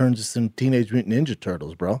water turns us into Teenage Mutant Ninja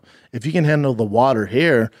Turtles, bro. If you can handle the water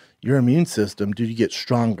here, your immune system, dude, you get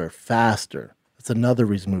stronger, faster. That's another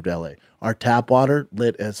reason to move to LA. Our tap water,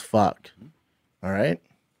 lit as fuck. All right?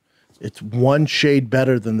 It's one shade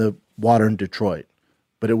better than the water in Detroit,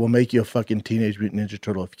 but it will make you a fucking Teenage Mutant Ninja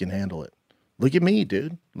Turtle if you can handle it. Look at me,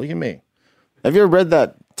 dude. Look at me. Have you ever read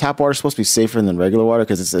that tap water is supposed to be safer than regular water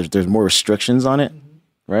because there's more restrictions on it,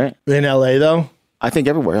 right? In LA, though? I think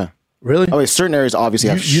everywhere, yeah. Really? Oh, wait, certain areas obviously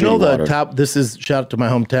have you know the water. tap. This is shout out to my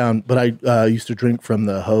hometown, but I used to drink from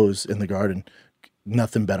the hose in the garden.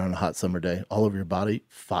 Nothing better on a hot summer day. All over your body,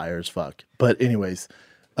 fire as fuck. But anyways,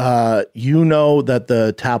 you know that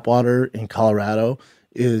the tap water in Colorado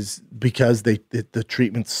is because the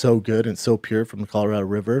treatment's so good and so pure from the Colorado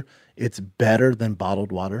River. It's better than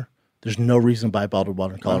bottled water. There's no reason to buy bottled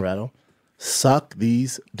water in Colorado. Suck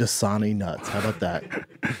these Dasani nuts. How about that?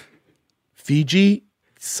 Fiji,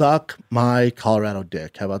 suck my Colorado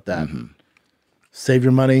dick. How about that? Mm-hmm. Save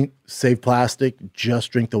your money, save plastic,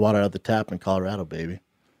 just drink the water out of the tap in Colorado, baby.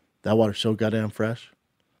 That water's so goddamn fresh.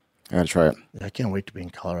 I gotta try it. I can't wait to be in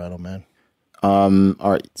Colorado, man.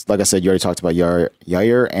 All right, like I said, you already talked about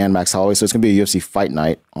Yair and Max Holloway, so it's gonna be a UFC fight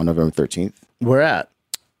night on November 13th. Where at?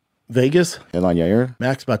 Vegas? Headline Yair.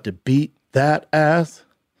 Max about to beat that ass.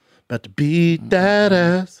 About to beat that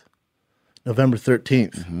ass. November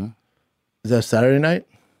 13th. Mm-hmm. Is that Saturday night?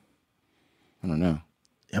 I don't know.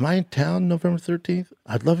 Am I in town November 13th?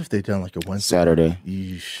 I'd love if they done like a Wednesday. Saturday.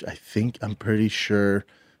 I'm pretty sure.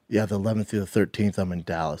 Yeah, the 11th through the 13th, I'm in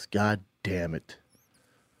Dallas. God damn it.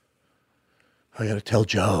 I got to tell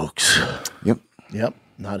jokes. Yep.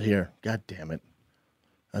 Not here. God damn it.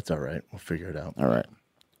 That's all right. We'll figure it out. All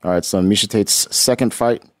right. So Miesha Tate's second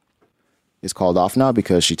fight is called off now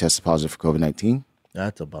because she tested positive for COVID-19.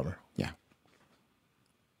 That's a bummer. Yeah.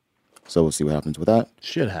 So we'll see what happens with that.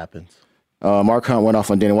 Shit happens. Mark Hunt went off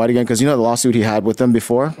on Dana White again because you know the lawsuit he had with them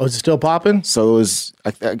before? Oh, is it still popping? So it was,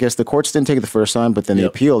 I guess the courts didn't take it the first time, but then they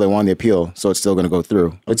won the appeal, so it's still going to go through.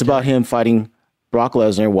 Okay. It's about him fighting Brock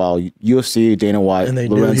Lesnar while UFC, Dana White, and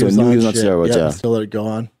Lorenzo knew he was on steroids. Yeah, still let it go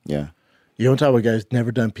on. Yeah. You don't talk about a guy who's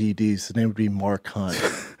never done PEDs. His name would be Mark Hunt.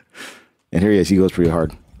 And here he is. He goes pretty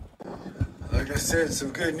hard. Like I said, some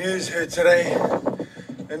good news here today.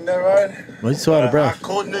 Isn't that right? Well, you so out of breath.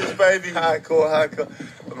 Hardcore news, baby. Hardcore.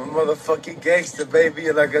 I'm a motherfucking gangster, baby.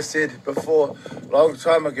 And like I said before, long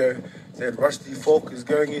time ago, that Rusty Fork is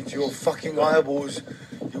going into your fucking eyeballs.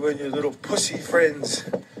 You and your little pussy friends.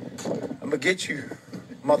 I'm I'ma get you,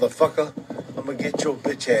 motherfucker. I'ma get your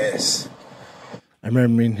bitch ass. I remember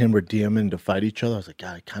me and him were DMing to fight each other. I was like,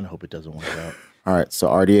 God, I kind of hope it doesn't work out. All right, so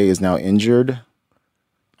RDA is now injured.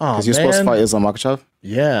 Oh, Because he was supposed to fight Islam Makhachev?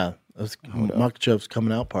 Yeah. That's Makhachev's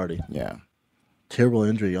coming out party. Yeah. Terrible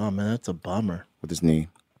injury. Oh, man, that's a bummer. With his knee.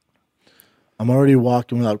 I'm already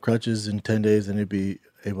walking without crutches in 10 days, and he'd be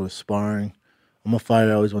able to sparring. I'm a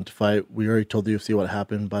fighter. I always want to fight. We already told the UFC what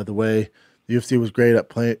happened. By the way, the UFC was great at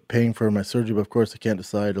paying for my surgery, but of course I can't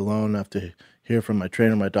decide alone. I have to hear from my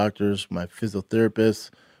trainer, my doctors, my physiotherapist.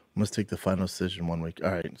 I must take the final decision 1 week.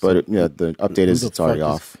 All right. But yeah, the update is it's already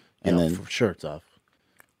off. And then for sure it's off.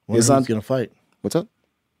 Who's going to fight? What's up?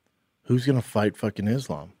 Who's going to fight fucking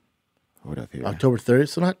Islam? Hold up here. October 30th.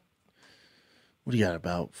 So not, what do you got,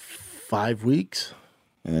 about 5 weeks?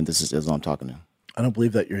 And then this is Islam talking to him. I don't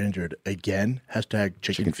believe that you're injured. Again, hashtag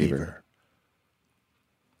chicken fever.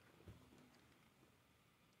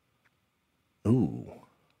 Ooh.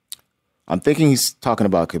 I'm thinking he's talking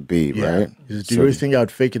about Khabib, right? Do you really think I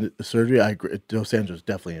would fake the surgery? I agree. Dos Santos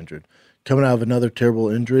definitely injured. Coming out of another terrible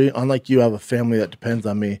injury. Unlike you, I have a family that depends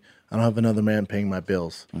on me. I don't have another man paying my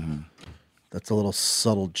bills. Mm-hmm. That's a little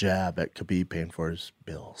subtle jab at Khabib paying for his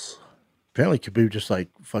bills. Apparently, Khabib just like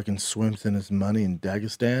fucking swims in his money in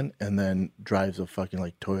Dagestan and then drives a fucking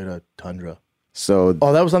like Toyota Tundra. So,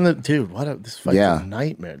 that was on the dude. This fight's a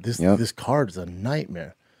nightmare. This card is a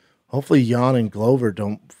nightmare. Hopefully, Jan and Glover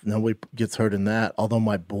nobody gets hurt in that. Although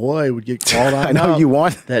my boy would get called on. I know you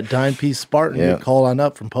want that dime piece Spartan get called on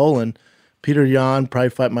up from Poland. Peter Jan probably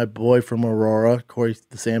fight my boy from Aurora, Corey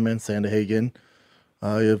the Sandman Sandahagen.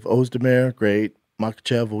 You have Ozdemir, great.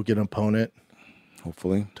 Makhachev will get an opponent.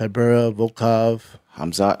 Hopefully. Tybura, Volkov.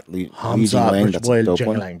 Hamzat, Hamzat, that's a dope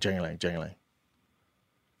one. Jangling.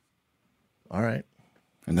 All right.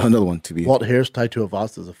 And another one to be. Walt Harris, Tai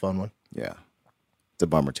Tuivasa is a fun one. Yeah. It's a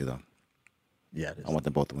bummer too, though. Yeah, it is. I want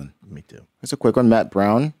them both to win. Me too. Here's a quick one. Matt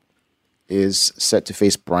Brown is set to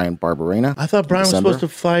face Brian Barberena. I thought Brian was supposed to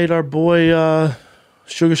fight our boy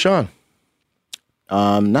Sugar Sean.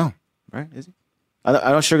 No. Right? Is he?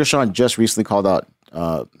 I know Sugar Sean just recently called out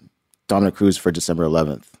Dominic Cruz for December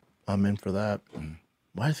 11th. I'm in for that.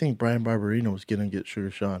 Why do you think Brian Barberena was going to get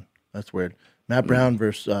Sugar Sean? That's weird. Matt Brown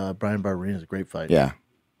versus Brian Barberena is a great fight. Yeah.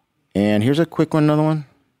 And here's a quick one, another one.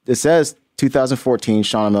 It says 2014,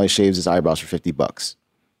 Sean O'Malley shaves his eyebrows for $50.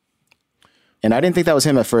 And I didn't think that was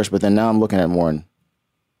him at first, but then now I'm looking at it more and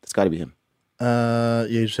it's got to be him.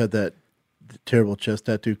 You just had that terrible chest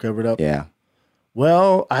tattoo covered up? Yeah.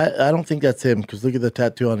 Well, I don't think that's him because look at the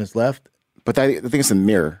tattoo on his left. But I think it's a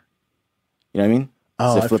mirror. You know what I mean?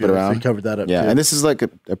 Oh, so flip it around. So he covered that up. Yeah, too. and this is like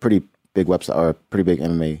a pretty big website or a pretty big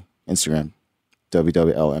MMA Instagram,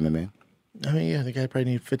 WWL MMA. I mean, yeah, the guy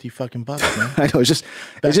probably needed $50 bucks, man. I know it just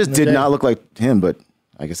did not look like him, but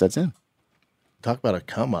I guess that's him. Talk about a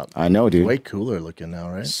come up. I know, dude. Way cooler looking now,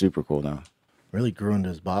 right? Super cool now. Really grew into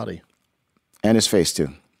his body and his face too.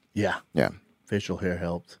 Yeah, yeah. Facial hair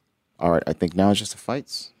helped. All right, I think now it's just the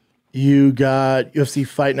fights. You got UFC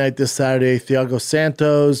Fight Night this Saturday. Thiago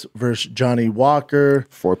Santos versus Johnny Walker.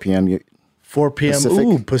 4 p.m. 4 p.m. Pacific.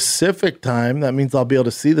 Ooh, Pacific time. That means I'll be able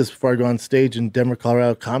to see this before I go on stage in Denver,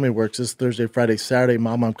 Colorado. Comedy Works this Thursday, Friday, Saturday.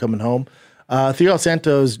 Mom, I'm coming home. Thiago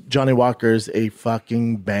Santos, Johnny Walker is a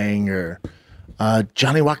fucking banger.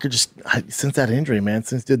 Johnny Walker just, since that injury, man,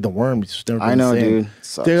 since he did the worm, he's just never been I know, the same. dude.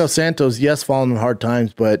 Thiago Santos, yes, fallen in hard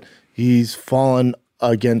times, but he's fallen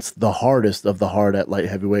against the hardest of the hard at light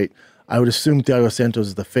heavyweight. I would assume Thiago Santos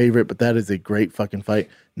is the favorite, but that is a great fucking fight.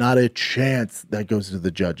 Not a chance that goes to the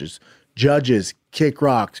judges. Judges, kick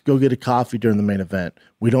rocks. Go get a coffee during the main event.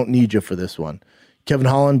 We don't need you for this one. Kevin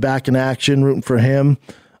Holland back in action, rooting for him.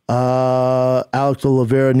 Alex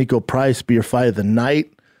Oliveira, Nico Price be your fight of the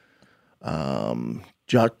night.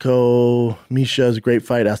 Jocko Misha is a great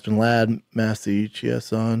fight. Aspen Ladd, Massey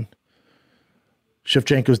Chiason.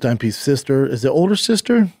 Shevchenko's dime piece sister. Is it older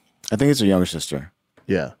sister? I think it's a younger sister.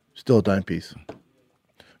 Yeah, still a dime piece.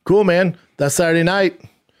 Cool, man. That's Saturday night.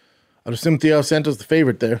 I'd assume Thiago Santos the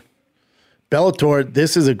favorite there. Bellator,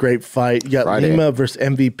 this is a great fight. You got Friday. Lima versus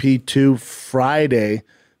MVP 2 Friday.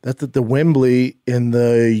 That's at the Wembley in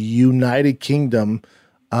the United Kingdom.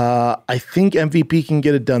 I think MVP can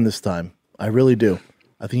get it done this time. I really do.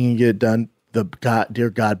 I think he can get it done. Dear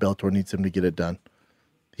God, Bellator needs him to get it done.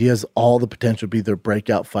 He has all the potential to be their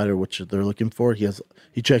breakout fighter, which they're looking for.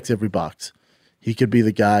 He checks every box. He could be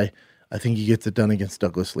the guy. I think he gets it done against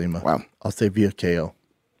Douglas Lima. Wow. I'll say via KO.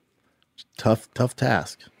 Tough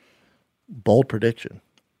task. Bold prediction.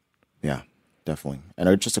 Yeah, definitely.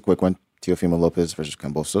 And just a quick one. Teofimo Lopez versus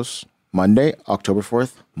Cambosos. Monday, October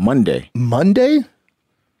 4th. Monday. Monday?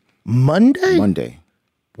 Monday.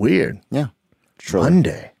 Weird. Yeah. Triller.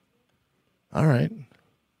 Monday. All right.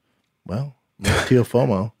 Well,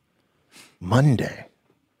 Teofomo. Monday.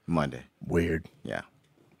 Weird. Yeah.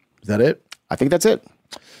 Is that it? I think that's it.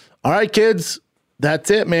 All right, kids. That's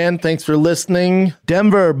it, man. Thanks for listening.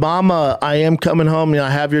 Denver, Mama, I am coming home. I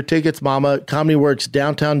have your tickets, Mama. Comedy Works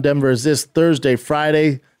downtown Denver is this Thursday,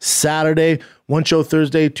 Friday, Saturday. 1 show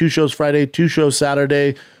Thursday, 2 shows Friday, 2 shows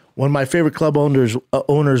Saturday. One of my favorite club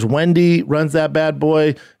owners, Wendy, runs that bad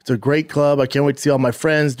boy. It's a great club. I can't wait to see all my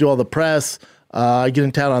friends, do all the press. I get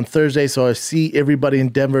in town on Thursday, so I see everybody in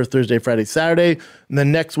Denver Thursday, Friday, Saturday. And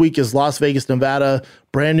then next week is Las Vegas, Nevada.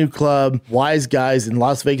 Brand new club, Wise Guys in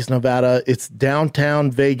Las Vegas, Nevada. It's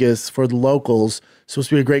downtown Vegas for the locals. Supposed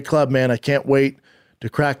to be a great club, man. I can't wait to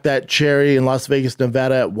crack that cherry in Las Vegas,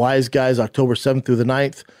 Nevada at Wise Guys, October 7th through the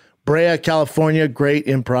 9th. Brea, California, great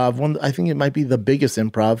improv. One, I think it might be the biggest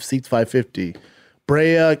improv, seats 550.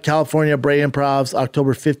 Brea, California, Brea Improvs,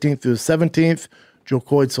 October 15th through the 17th. Joe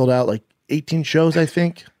Coyd sold out like 18 shows, I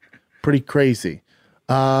think. Pretty crazy.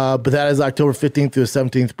 But that is October 15th through the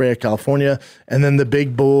 17th, Brea, California. And then the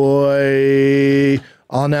big boy,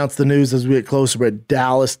 I'll announce the news as we get closer, but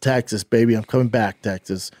Dallas, Texas, baby. I'm coming back,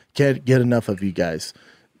 Texas. Can't get enough of you guys.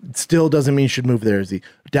 It still doesn't mean you should move there, Izzy.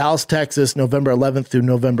 Dallas, Texas, November 11th through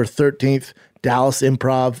November 13th. Dallas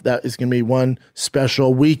Improv. That is going to be one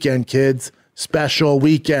special weekend, kids. Special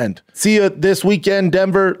weekend. See you this weekend,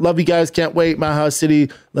 Denver. Love you guys. Can't wait. My house city.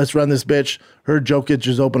 Let's run this bitch. Heard Jokic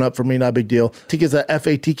just open up for me. Not a big deal. Tickets at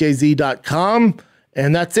fatkz.com.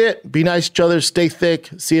 And that's it. Be nice to each other. Stay thick.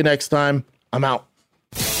 See you next time. I'm out.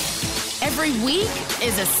 Every week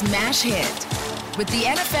is a smash hit with the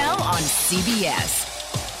NFL on CBS.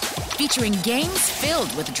 Featuring games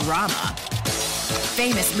filled with drama,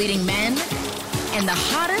 famous leading men, and the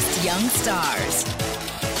hottest young stars.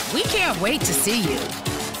 We can't wait to see you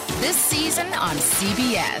this season on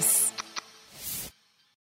CBS.